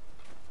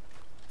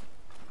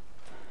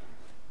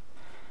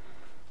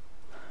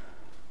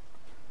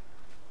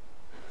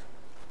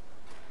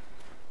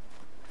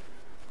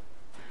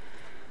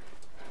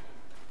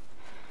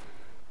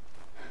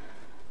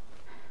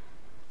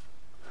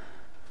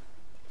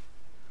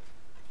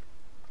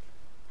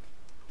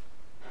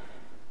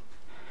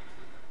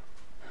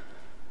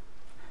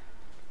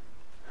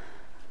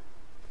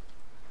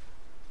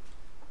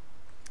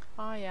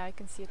 Ah yeah, I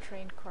can see a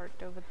train cart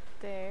over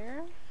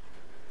there.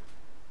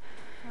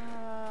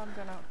 I'm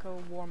gonna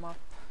go warm up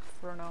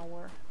for an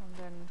hour and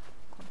then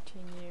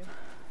continue.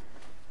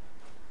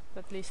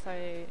 But at least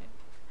I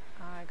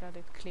got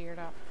it cleared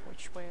up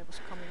which way I was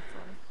coming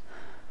from.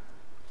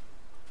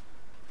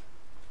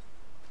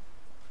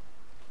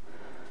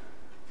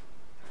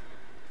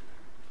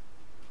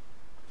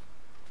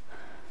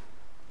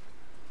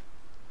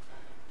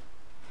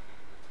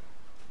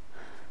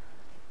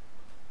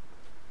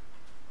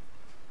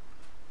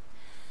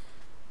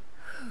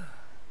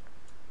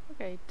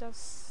 Okay, it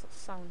does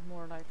sound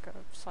more like a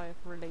sigh of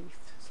relief,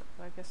 so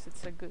I guess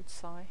it's a good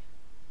sigh.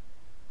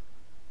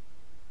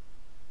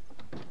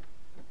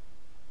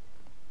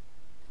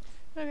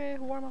 Okay,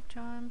 warm-up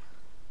time.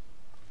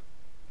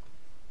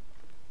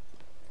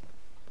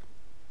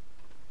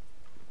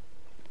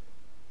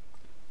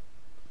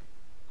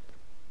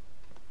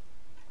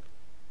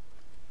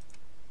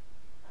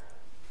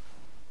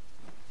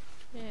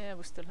 Yeah,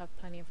 we still have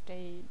plenty of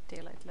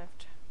daylight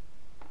left.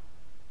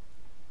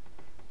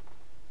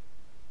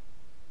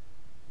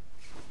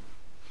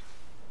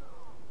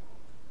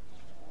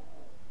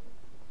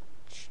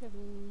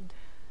 Chilled.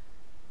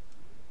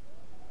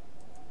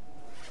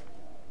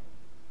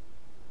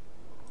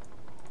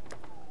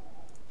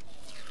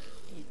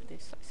 Eat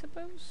this, I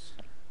suppose.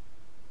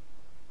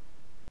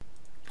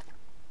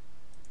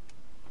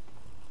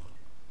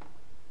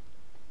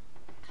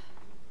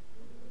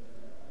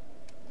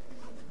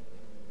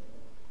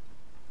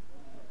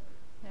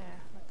 Yeah,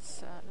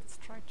 let's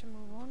try to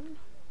move on.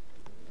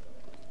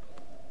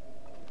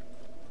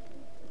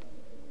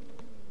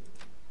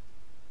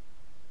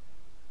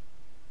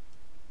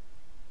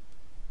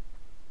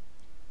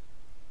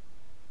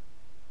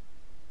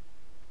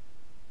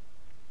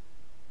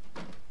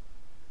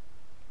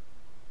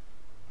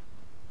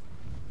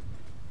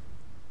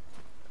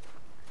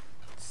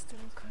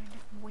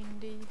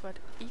 But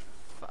if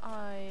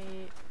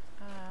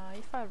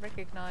I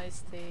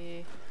recognize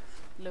the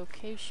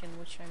location,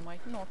 which I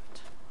might not,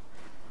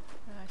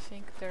 I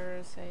think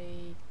there's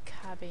a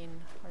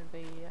cabin, or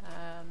the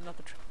not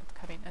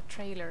cabin, a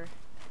trailer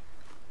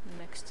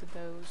next to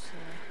those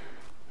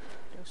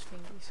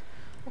thingies.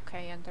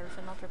 Okay, and there's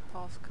another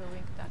path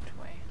going that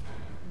way.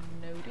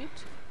 Noted.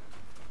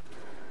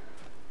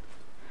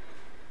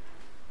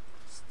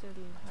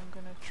 Still, I'm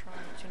gonna try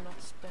to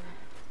not spend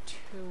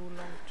too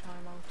long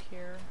time out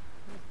here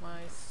with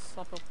my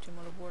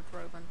suboptimal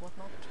wardrobe and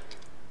whatnot.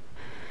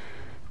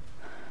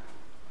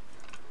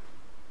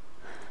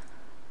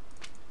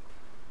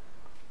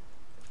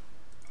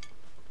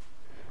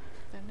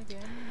 Then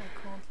again,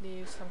 I can't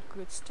leave some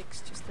good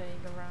sticks to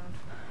staying around.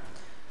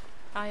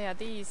 Ah yeah,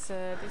 these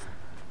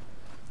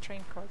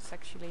train cards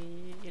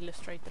actually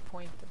illustrate the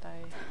point that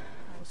I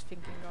was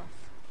thinking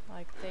of.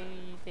 Like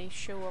they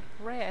show up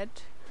red,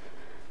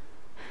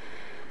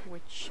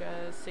 which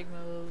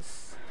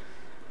signals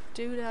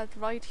do that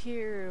right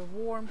here,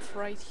 warmth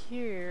right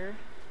here.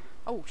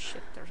 Oh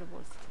shit, there's a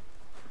wolf.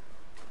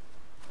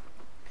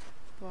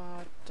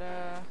 But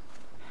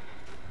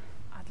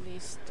at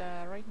least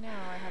right now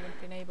I haven't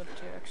been able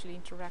to actually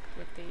interact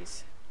with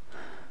these.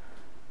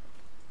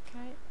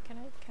 Can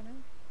I?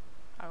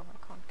 Oh,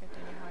 I can't get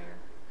any higher.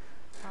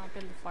 I'll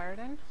build a fire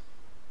then.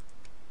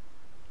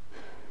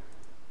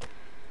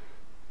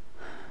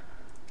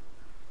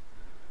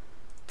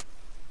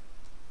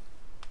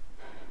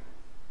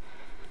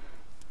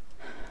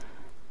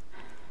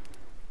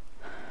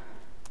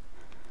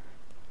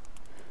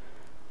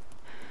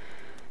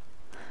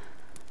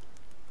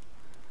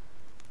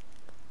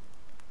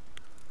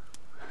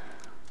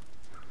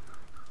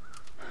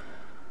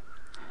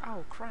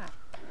 Oh crap.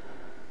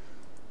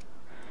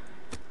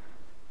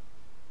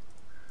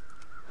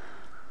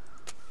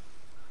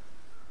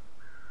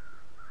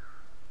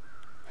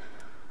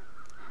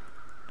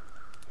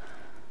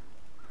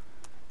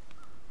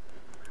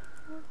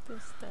 What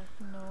is that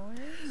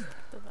noise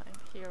that I'm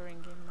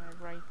hearing in my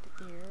right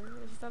ear?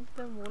 Is that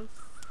the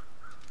wolf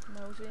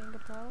nosing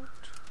about?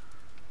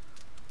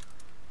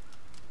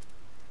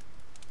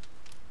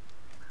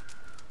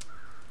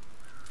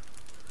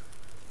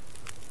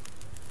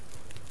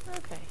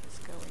 Okay, it's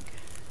going.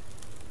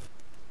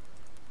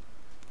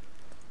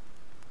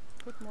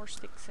 Put more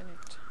sticks in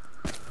it.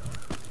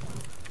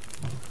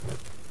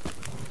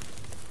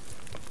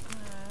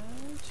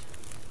 And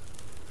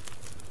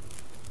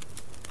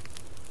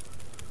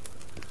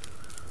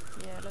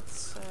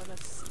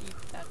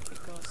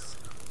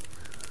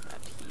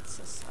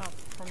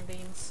from the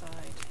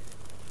inside.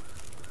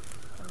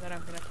 And then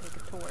I'm gonna take a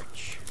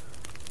torch.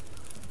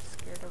 I'm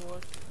scared of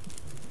wolf.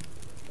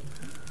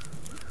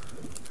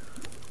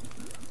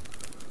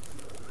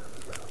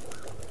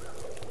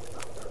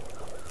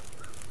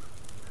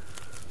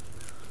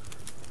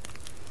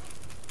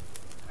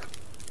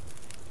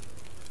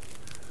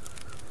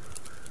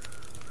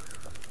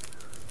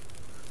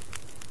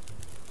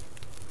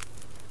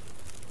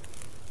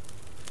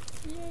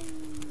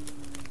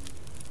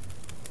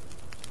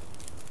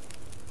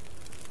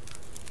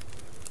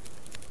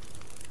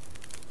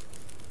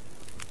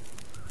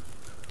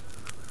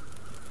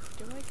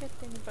 Get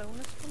any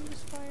bonus from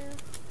this fire?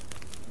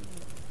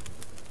 No.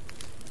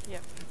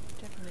 Yep,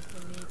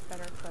 definitely need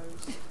better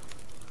clothes.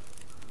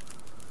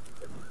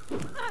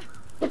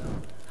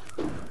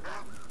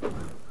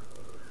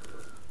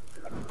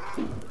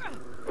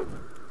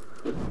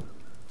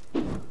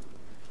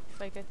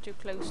 If I get too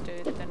close to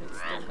it, then it's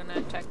still gonna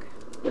attack.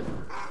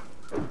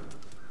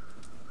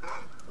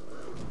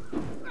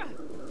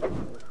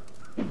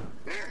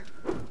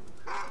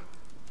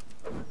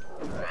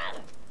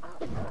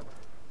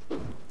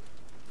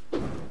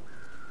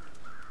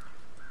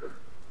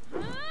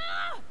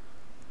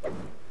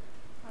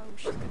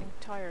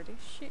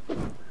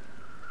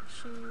 Is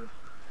she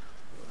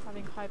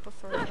having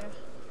hypothermia?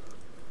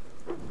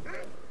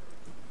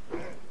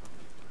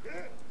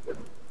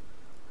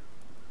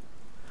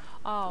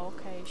 Oh,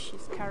 okay,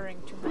 she's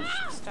carrying too much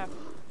stuff.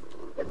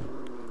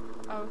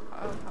 Oh.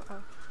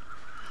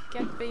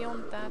 Get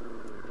beyond that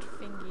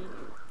thingy.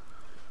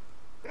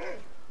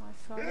 My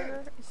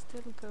fire is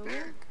still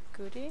going.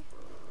 Goody.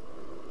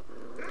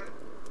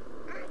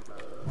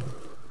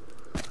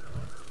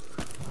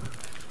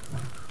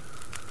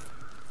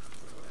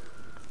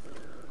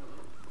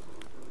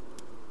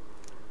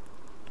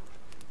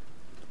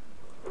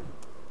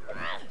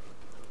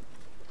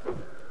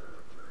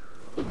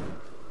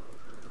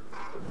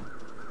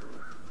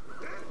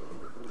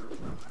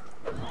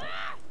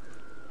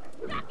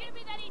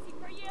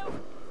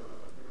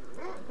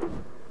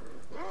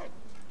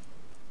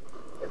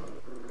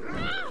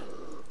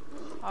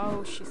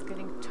 Oh, she's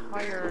getting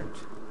tired.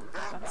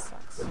 That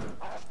sucks.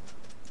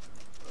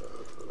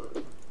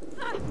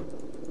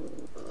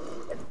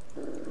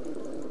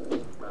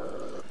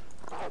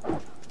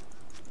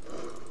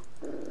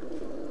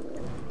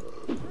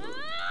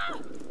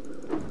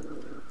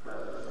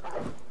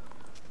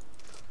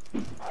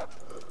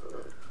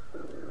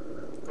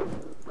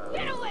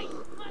 Get away,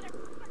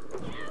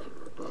 motherfucker!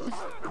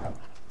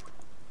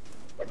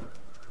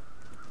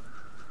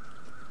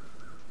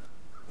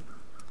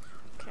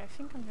 Okay, I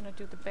think I'm gonna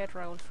do the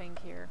bedroll thing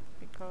here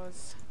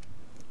because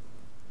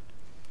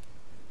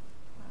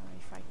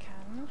if I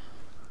can.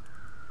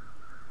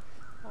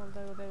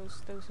 Although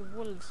those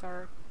wolves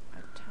are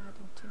a tad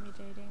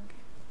intimidating.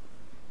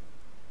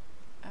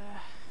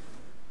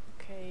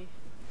 Okay,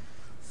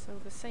 so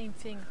the same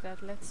thing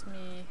that lets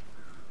me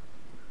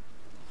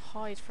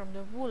hide from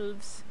the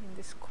wolves in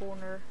this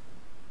corner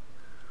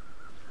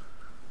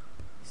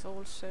is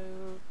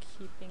also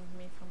keeping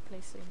me from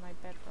placing my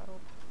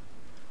bedroll.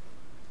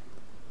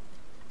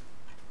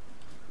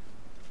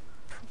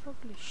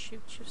 Probably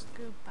should just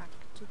go back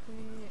to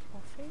the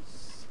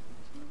office, I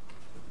think.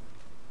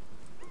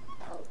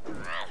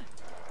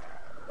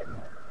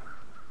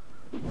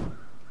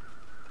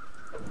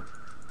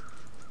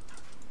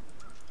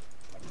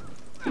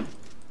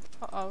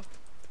 Uh-oh.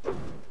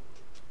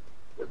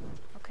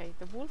 Okay,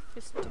 the wolf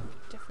is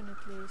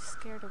definitely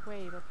scared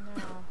away, but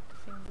now the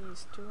thing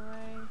is, do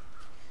I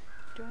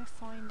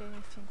find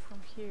anything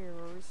from here,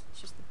 or is it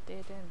just a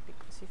dead end?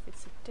 Because if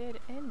it's a dead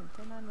end,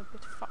 then I'm a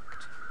bit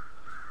fucked.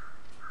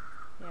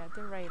 Yeah,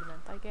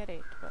 derailment, I get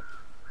it, but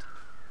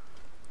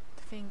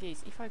the thing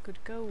is, if I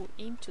could go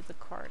into the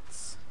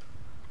carts,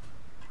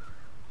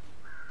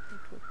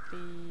 it would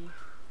be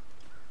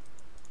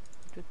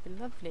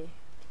lovely,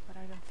 but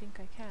I don't think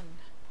I can.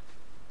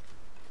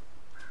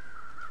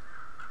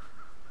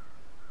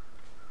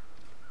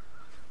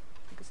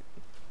 Because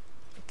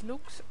it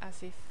looks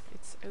as if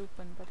it's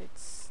open, but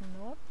it's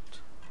not.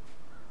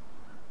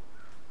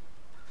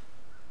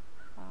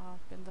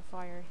 Build a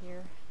fire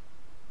here.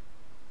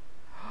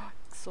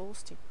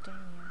 Exhausted,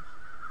 damn.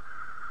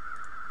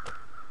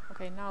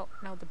 Okay, now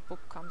the book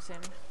comes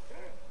in.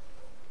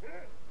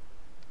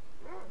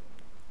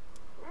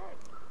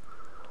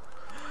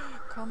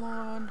 Come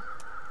on.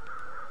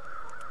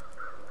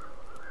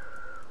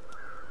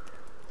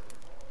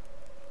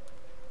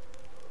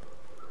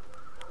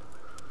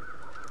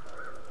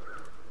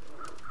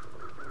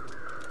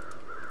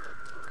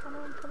 Come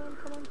on, come on,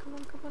 come on, come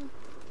on, come on.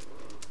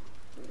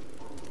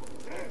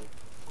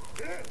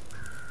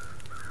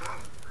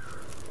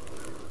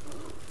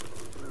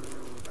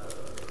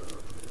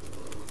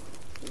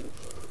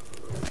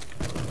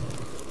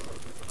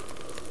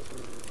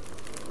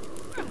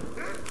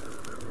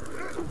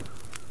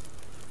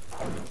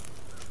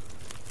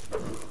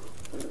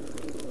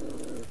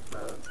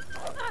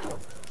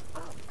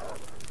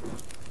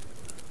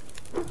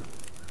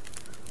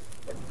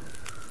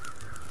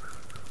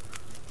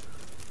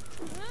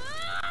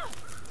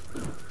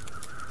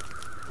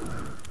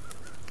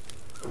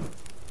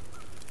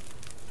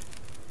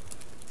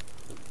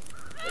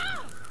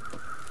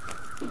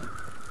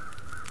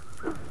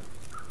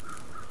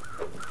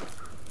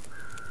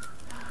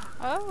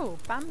 Oh,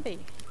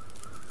 Bambi.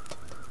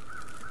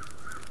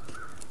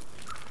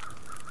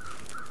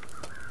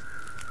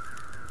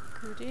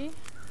 Goody.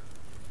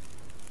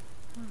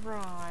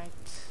 Right.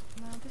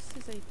 Now this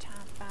is a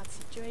tad bad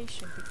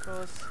situation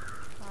because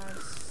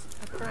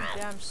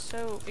apparently I'm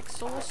so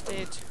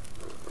exhausted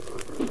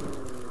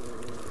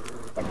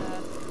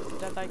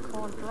that I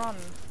can't run.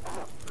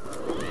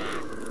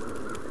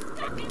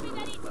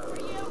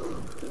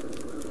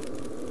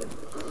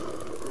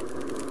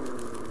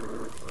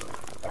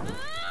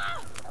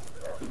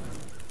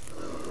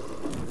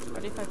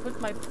 But if I put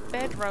my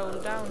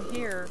bedroll down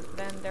here,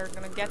 then they're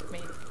gonna get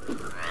me.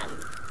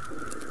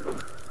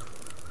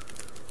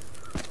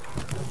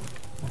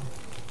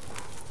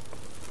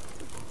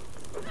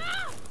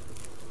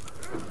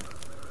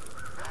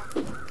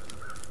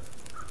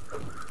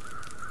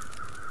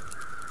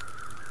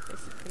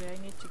 Basically, I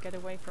need to get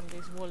away from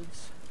these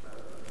wolves.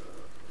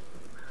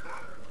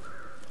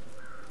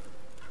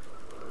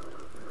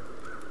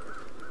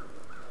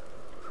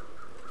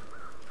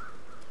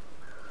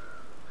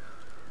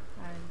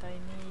 And I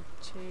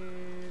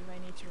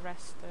need to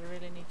rest. I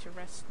really need to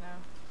rest now.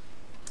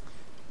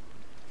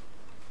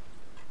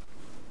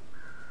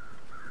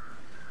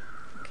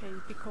 Okay,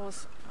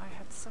 because I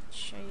had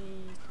such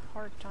a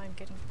hard time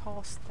getting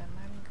past them,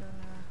 I'm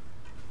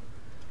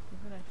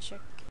gonna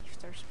check if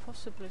there's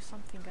possibly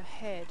something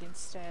ahead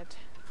instead.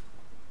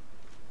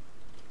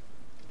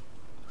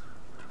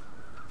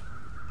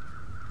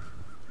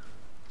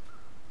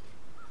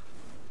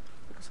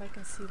 Because I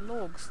can see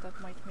logs, that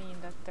might mean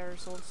that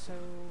there's also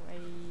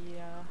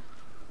a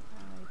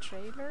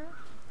trailer.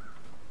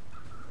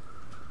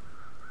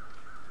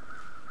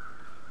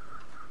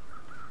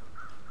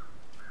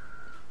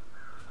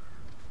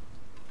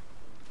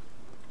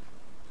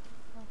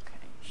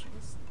 Okay,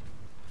 she's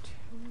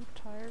too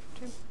tired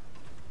to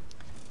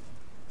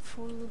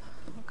full.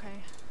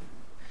 Okay,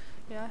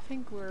 yeah, I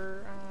think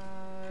we're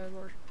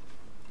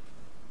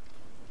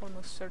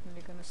almost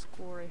certainly gonna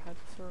score a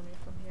hypothermia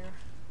from here.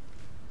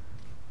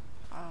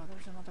 Oh,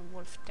 there's another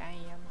wolf.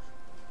 Damn.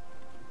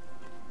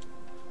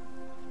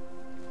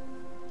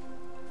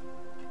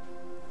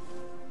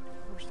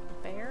 Where's the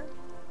bear?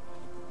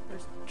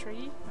 There's the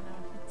tree. Oh, no,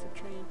 it's a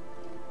tree.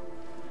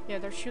 Yeah,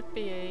 there should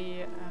be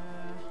a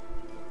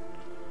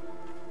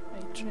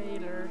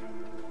trailer.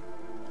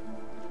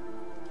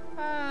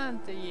 And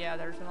yeah,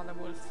 there's another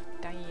wolf.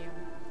 Damn.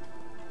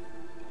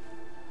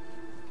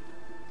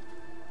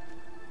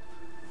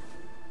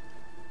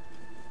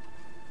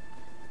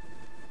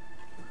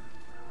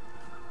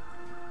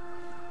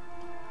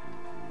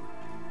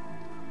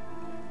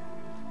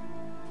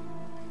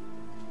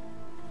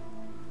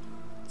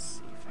 Let's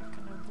see if I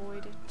can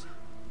avoid it.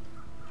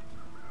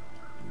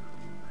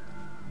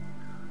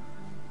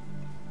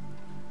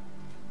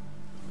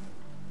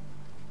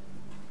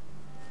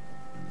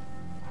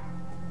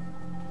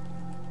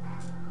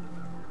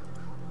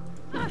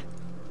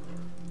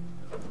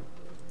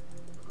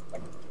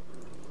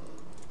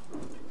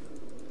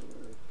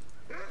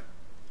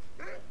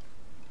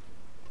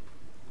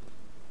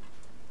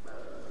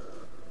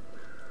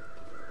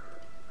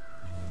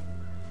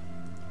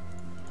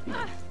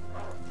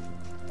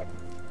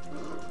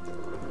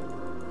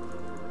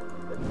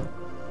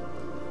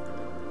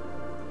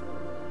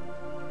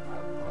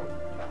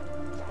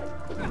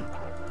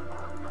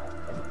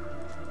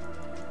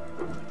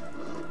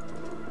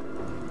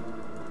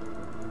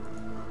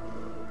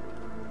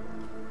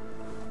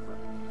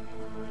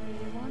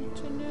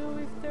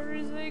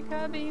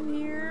 Cabin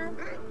here,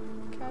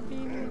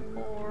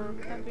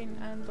 cabin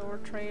and or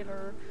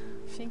trailer.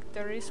 I think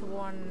there is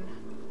one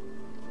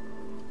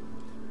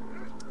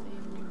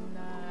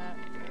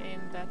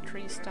in that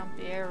tree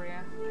stumpy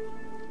area.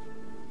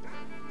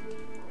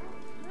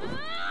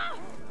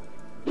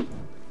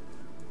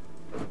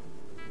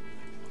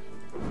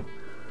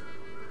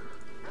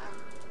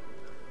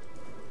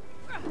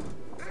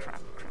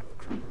 Crap.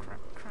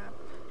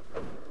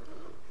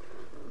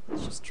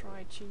 Let's just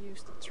try to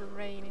use the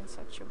terrain in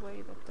such a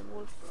way that the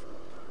wolf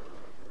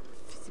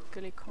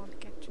physically can't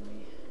get to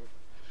me.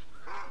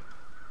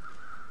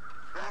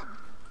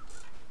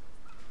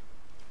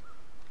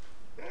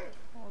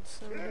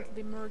 Also, a little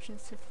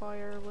emergency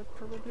fire would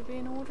probably be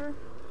in order.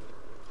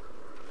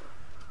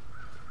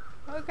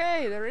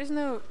 Okay, there is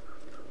no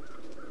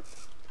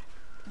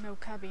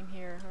cabin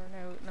here,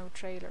 or no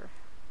trailer.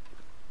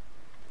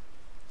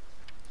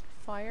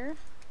 Fire.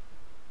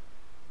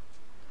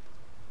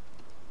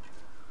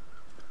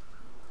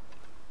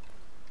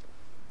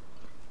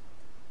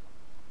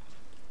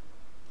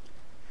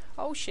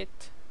 Oh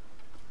shit.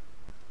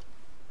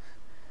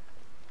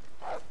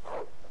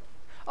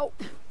 Oh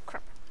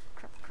crap.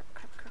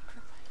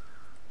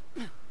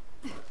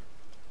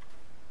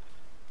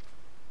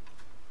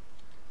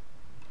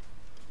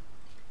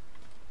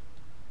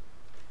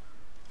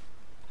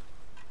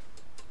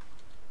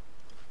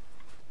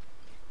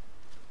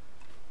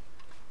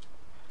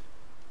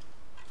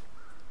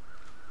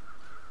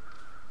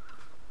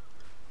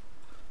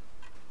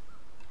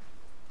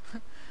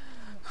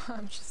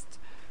 I'm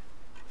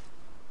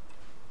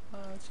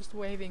just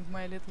waving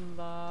my little.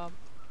 Oh,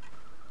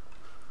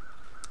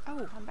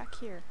 I'm back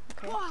here.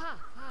 Okay. Wow.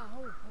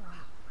 Oh, wow.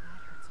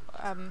 That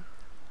hurts.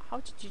 How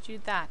did you do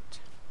that?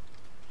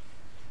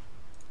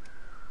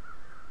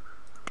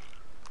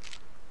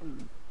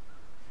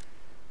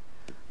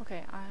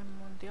 Okay,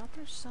 I'm on the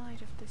other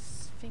side of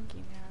this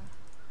thingy now.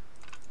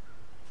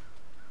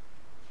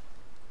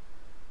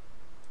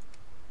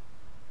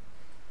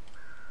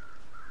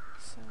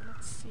 So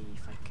let's see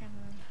if I can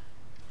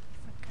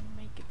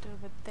make it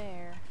over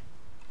there.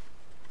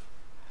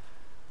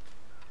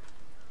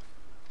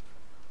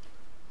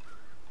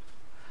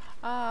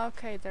 Ah,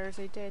 okay, there's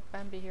a dead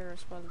Bambi here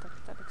as well.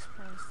 That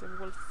explains the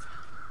wolf.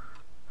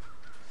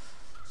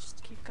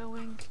 Just keep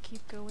going,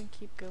 keep going,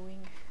 keep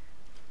going.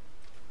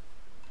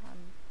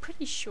 I'm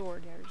pretty sure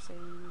there's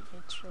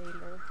a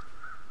trailer.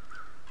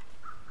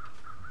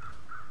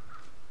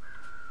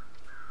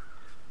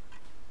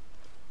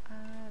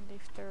 And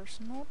if there's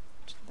not,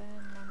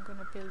 then I'm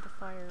gonna build a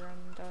fire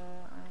and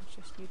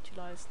just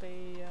utilize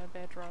the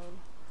bedroll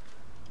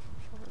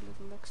for a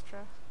little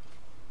extra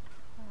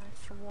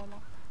warm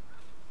up.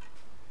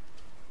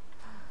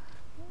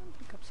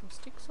 Pick up some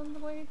sticks on the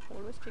way.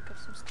 Always pick up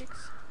some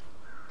sticks.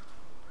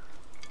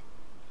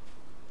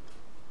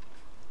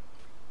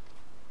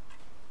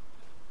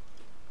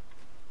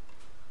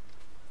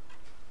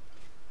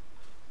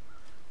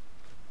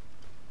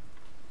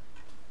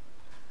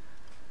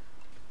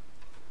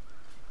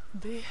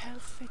 The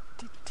health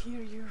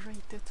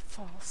deteriorated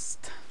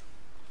fast.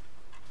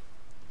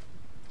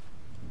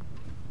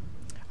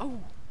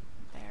 Oh,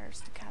 there's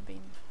the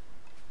cabin.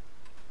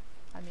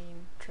 I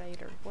mean,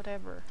 trailer,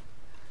 whatever.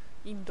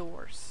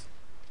 Indoors.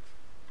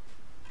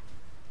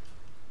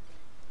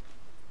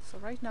 So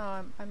right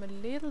now I'm a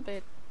little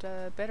bit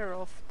better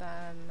off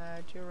than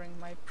during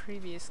my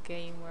previous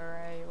game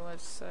where I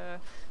was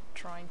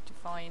trying to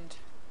find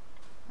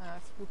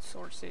food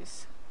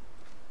sources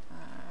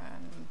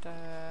and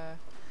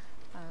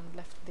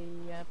left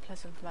the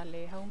Pleasant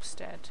Valley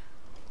homestead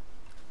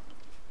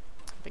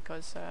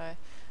because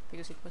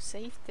it was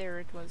safe there.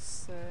 It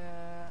was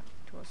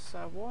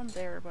warm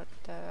there, but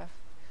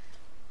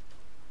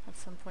at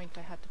some point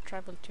I had to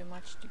travel too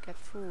much to get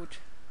food,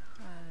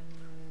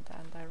 and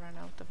I ran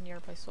out of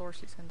nearby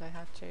sources, and I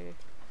had to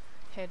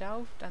head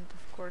out. And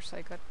of course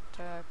I got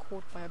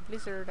caught by a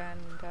blizzard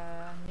and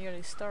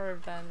nearly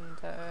starved, and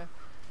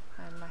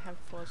my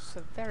health was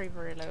very,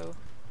 very low.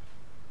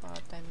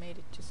 But I made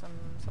it to some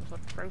sort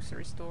of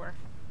grocery store.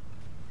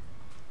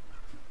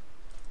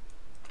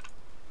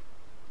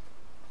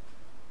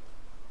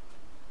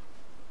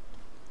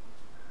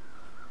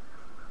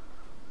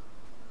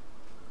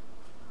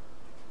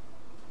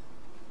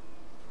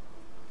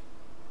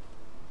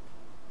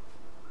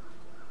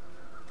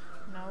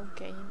 Now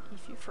game,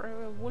 if you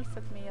throw a wolf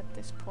at me at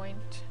this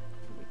point,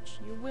 which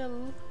you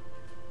will,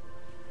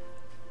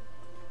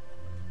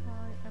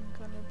 I am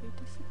gonna be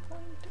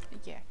disappointed.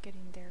 Yeah, get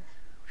in there.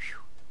 Whew.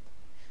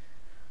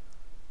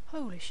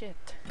 Holy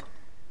shit.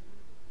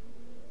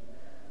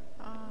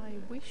 I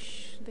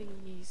wish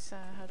these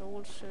had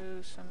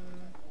also some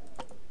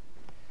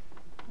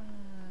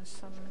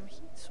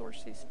heat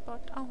sources,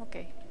 but oh,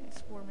 okay,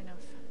 it's warm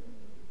enough.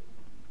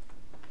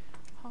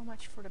 How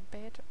much for the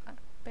bed?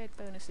 Bed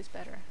bonus is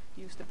better.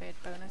 Use the bed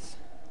bonus.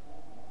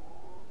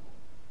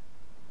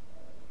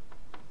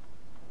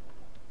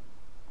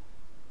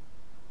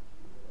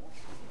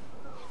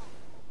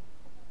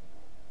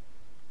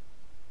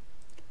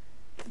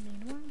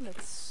 Meanwhile,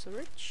 let's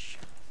search.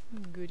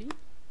 Goody.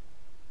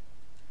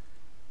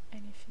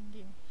 Anything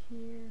in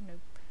here? Nope.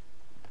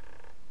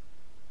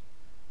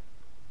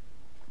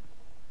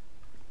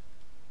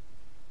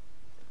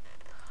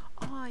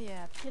 Oh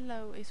yeah,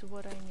 pillow is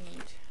what I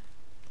need.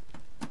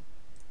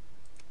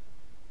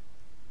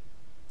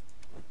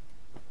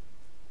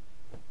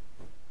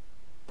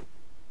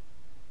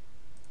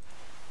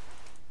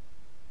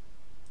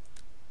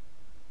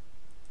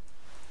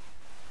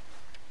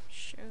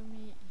 Show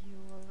me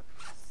your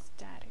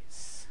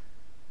status.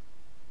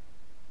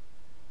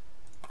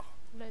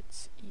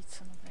 Let's eat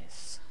some of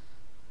this.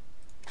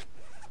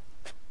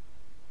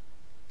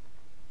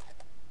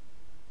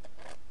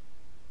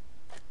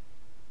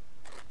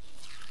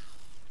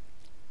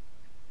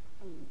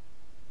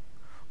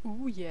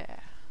 Ooh, yeah.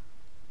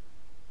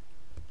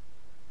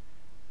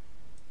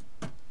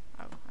 Oh,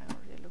 I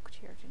already looked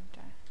here, didn't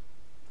I?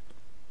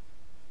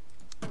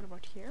 What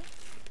about here?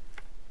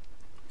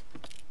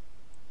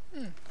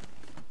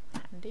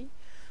 Handy.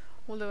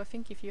 Although I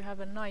think if you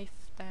have a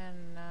knife,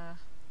 then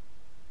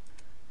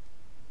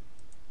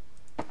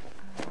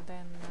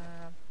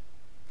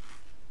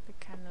the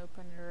can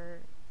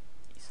opener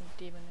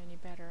isn't even any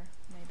better.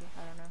 Maybe,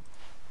 I don't know.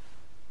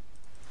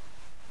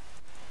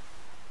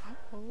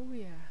 Oh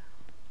yeah.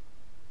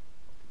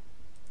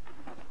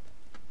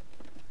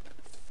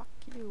 Fuck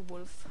you,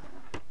 wolf.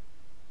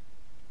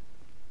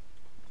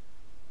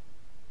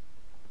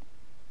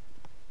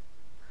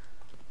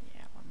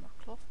 Yeah, one more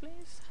cloth,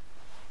 please.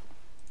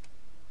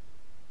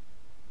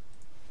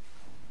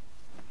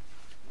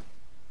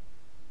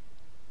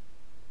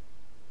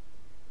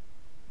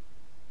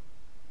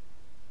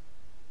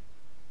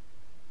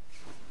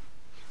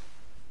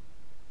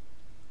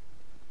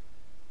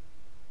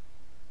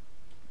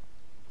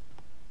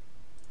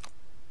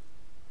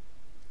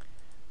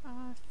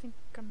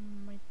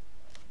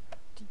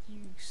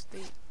 use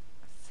the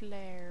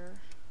flare.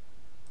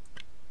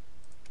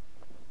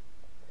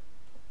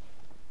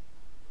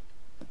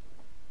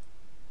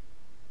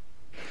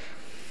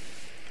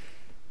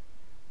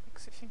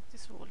 Because I think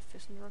this wolf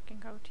is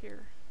lurking out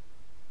here.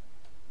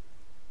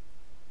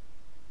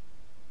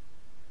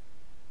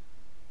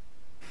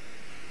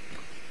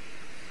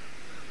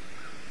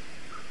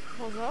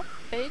 What's up,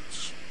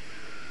 bitch?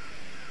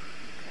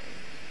 Okay.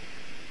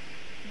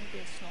 Maybe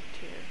it's not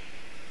here.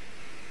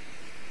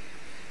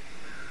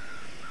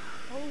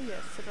 Oh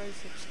yes,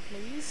 roses,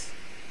 please.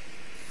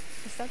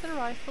 Is that a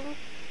rifle?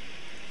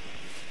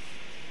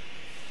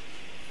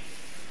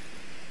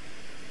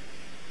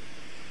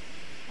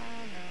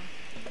 Oh no.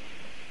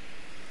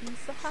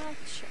 He's a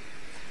hatchet.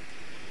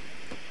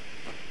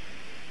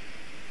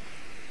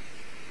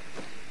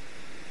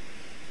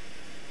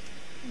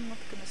 I'm not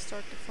gonna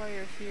start the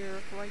fire here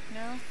right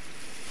now.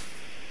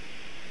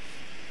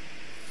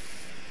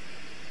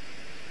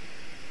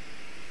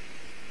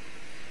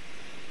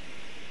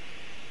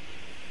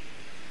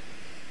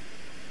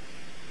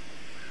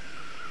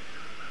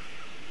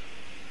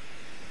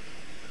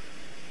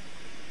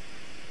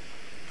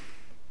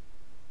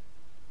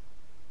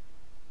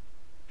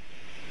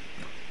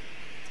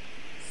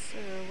 So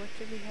what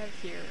do we have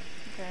here?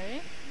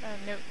 Okay.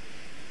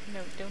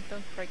 No,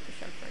 don't break the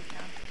shelf right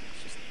now.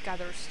 Let's just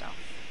gather stuff.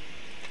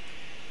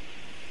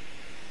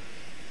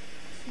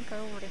 I think I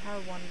already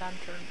have one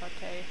lantern, but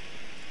hey,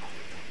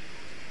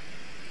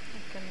 I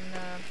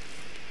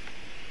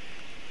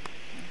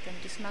can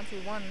dismantle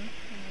one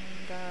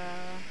and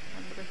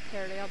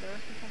repair the other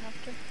if I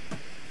have to.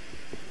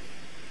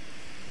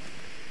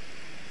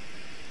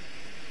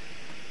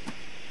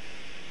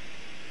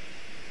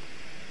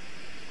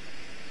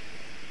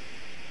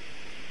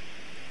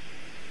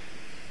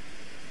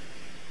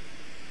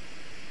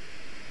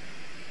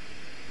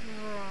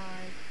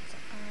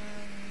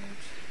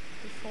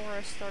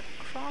 Start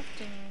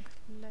crafting,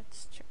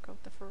 let's check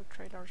out the fur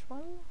trailer as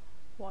well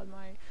while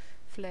my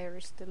flare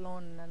is still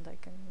on and I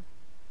can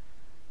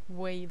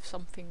wave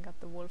something at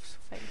the wolf's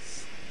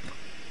face.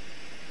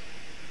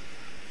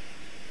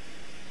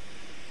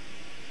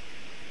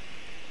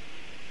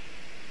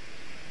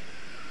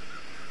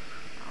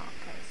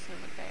 Okay, so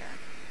we're there.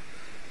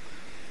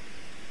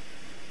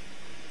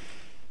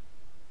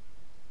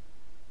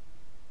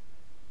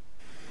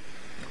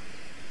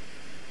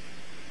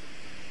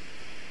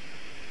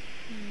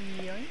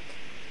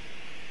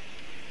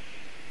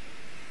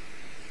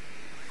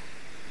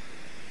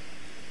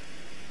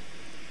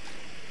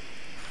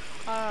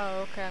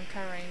 Oh, okay, I'm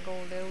carrying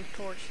all the old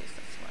torches,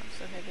 that's why I'm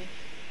so heavy.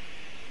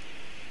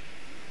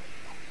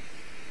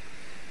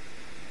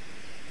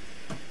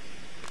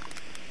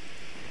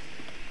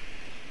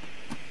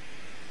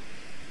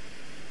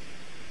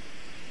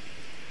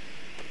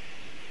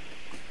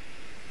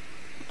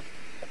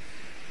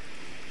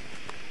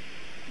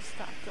 Is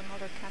that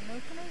another can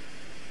opener?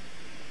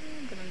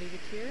 I'm gonna leave it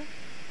here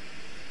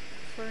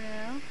for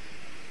now.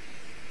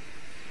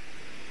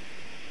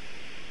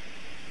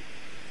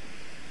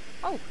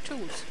 Oh,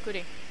 tools,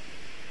 goody.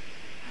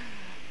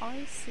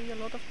 I see a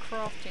lot of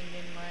crafting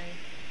in my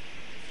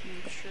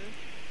future.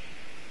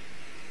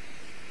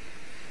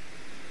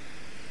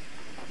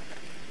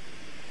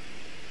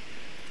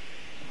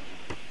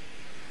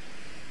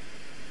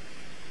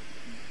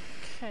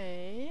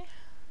 Okay.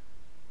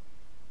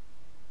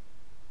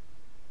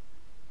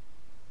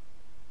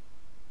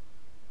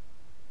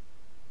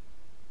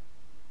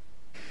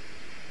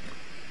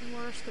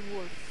 Where's the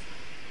wolf?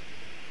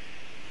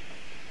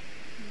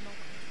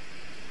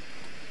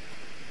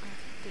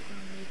 The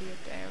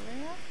immediate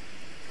area,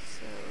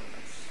 so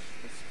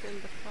let's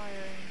build a fire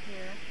in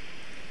here.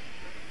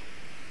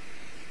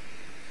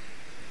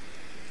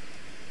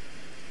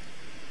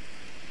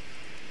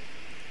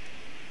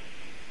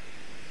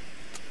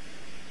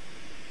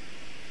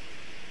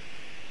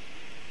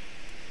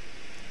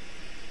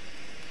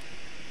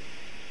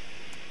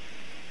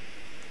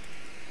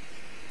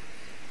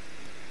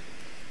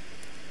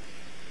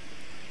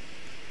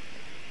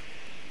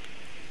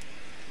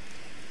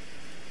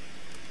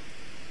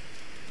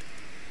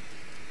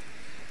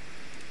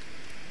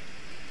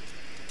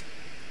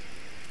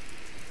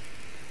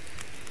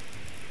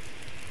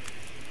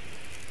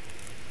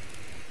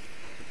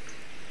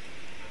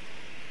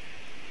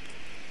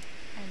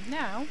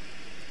 Now,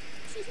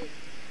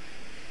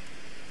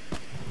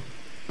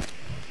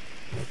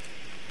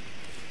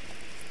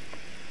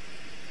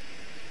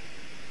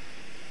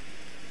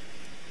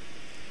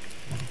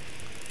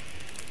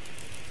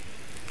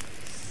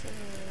 so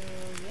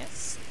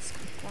yes, let's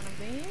cook one of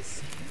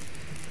these.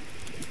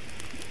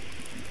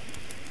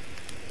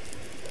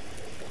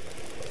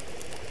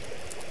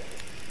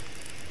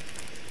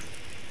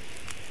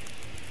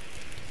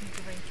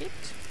 Drink it.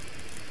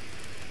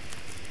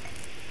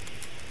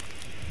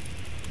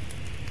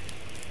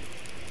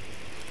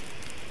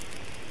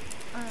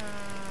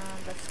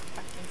 Let's go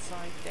back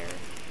inside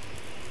there.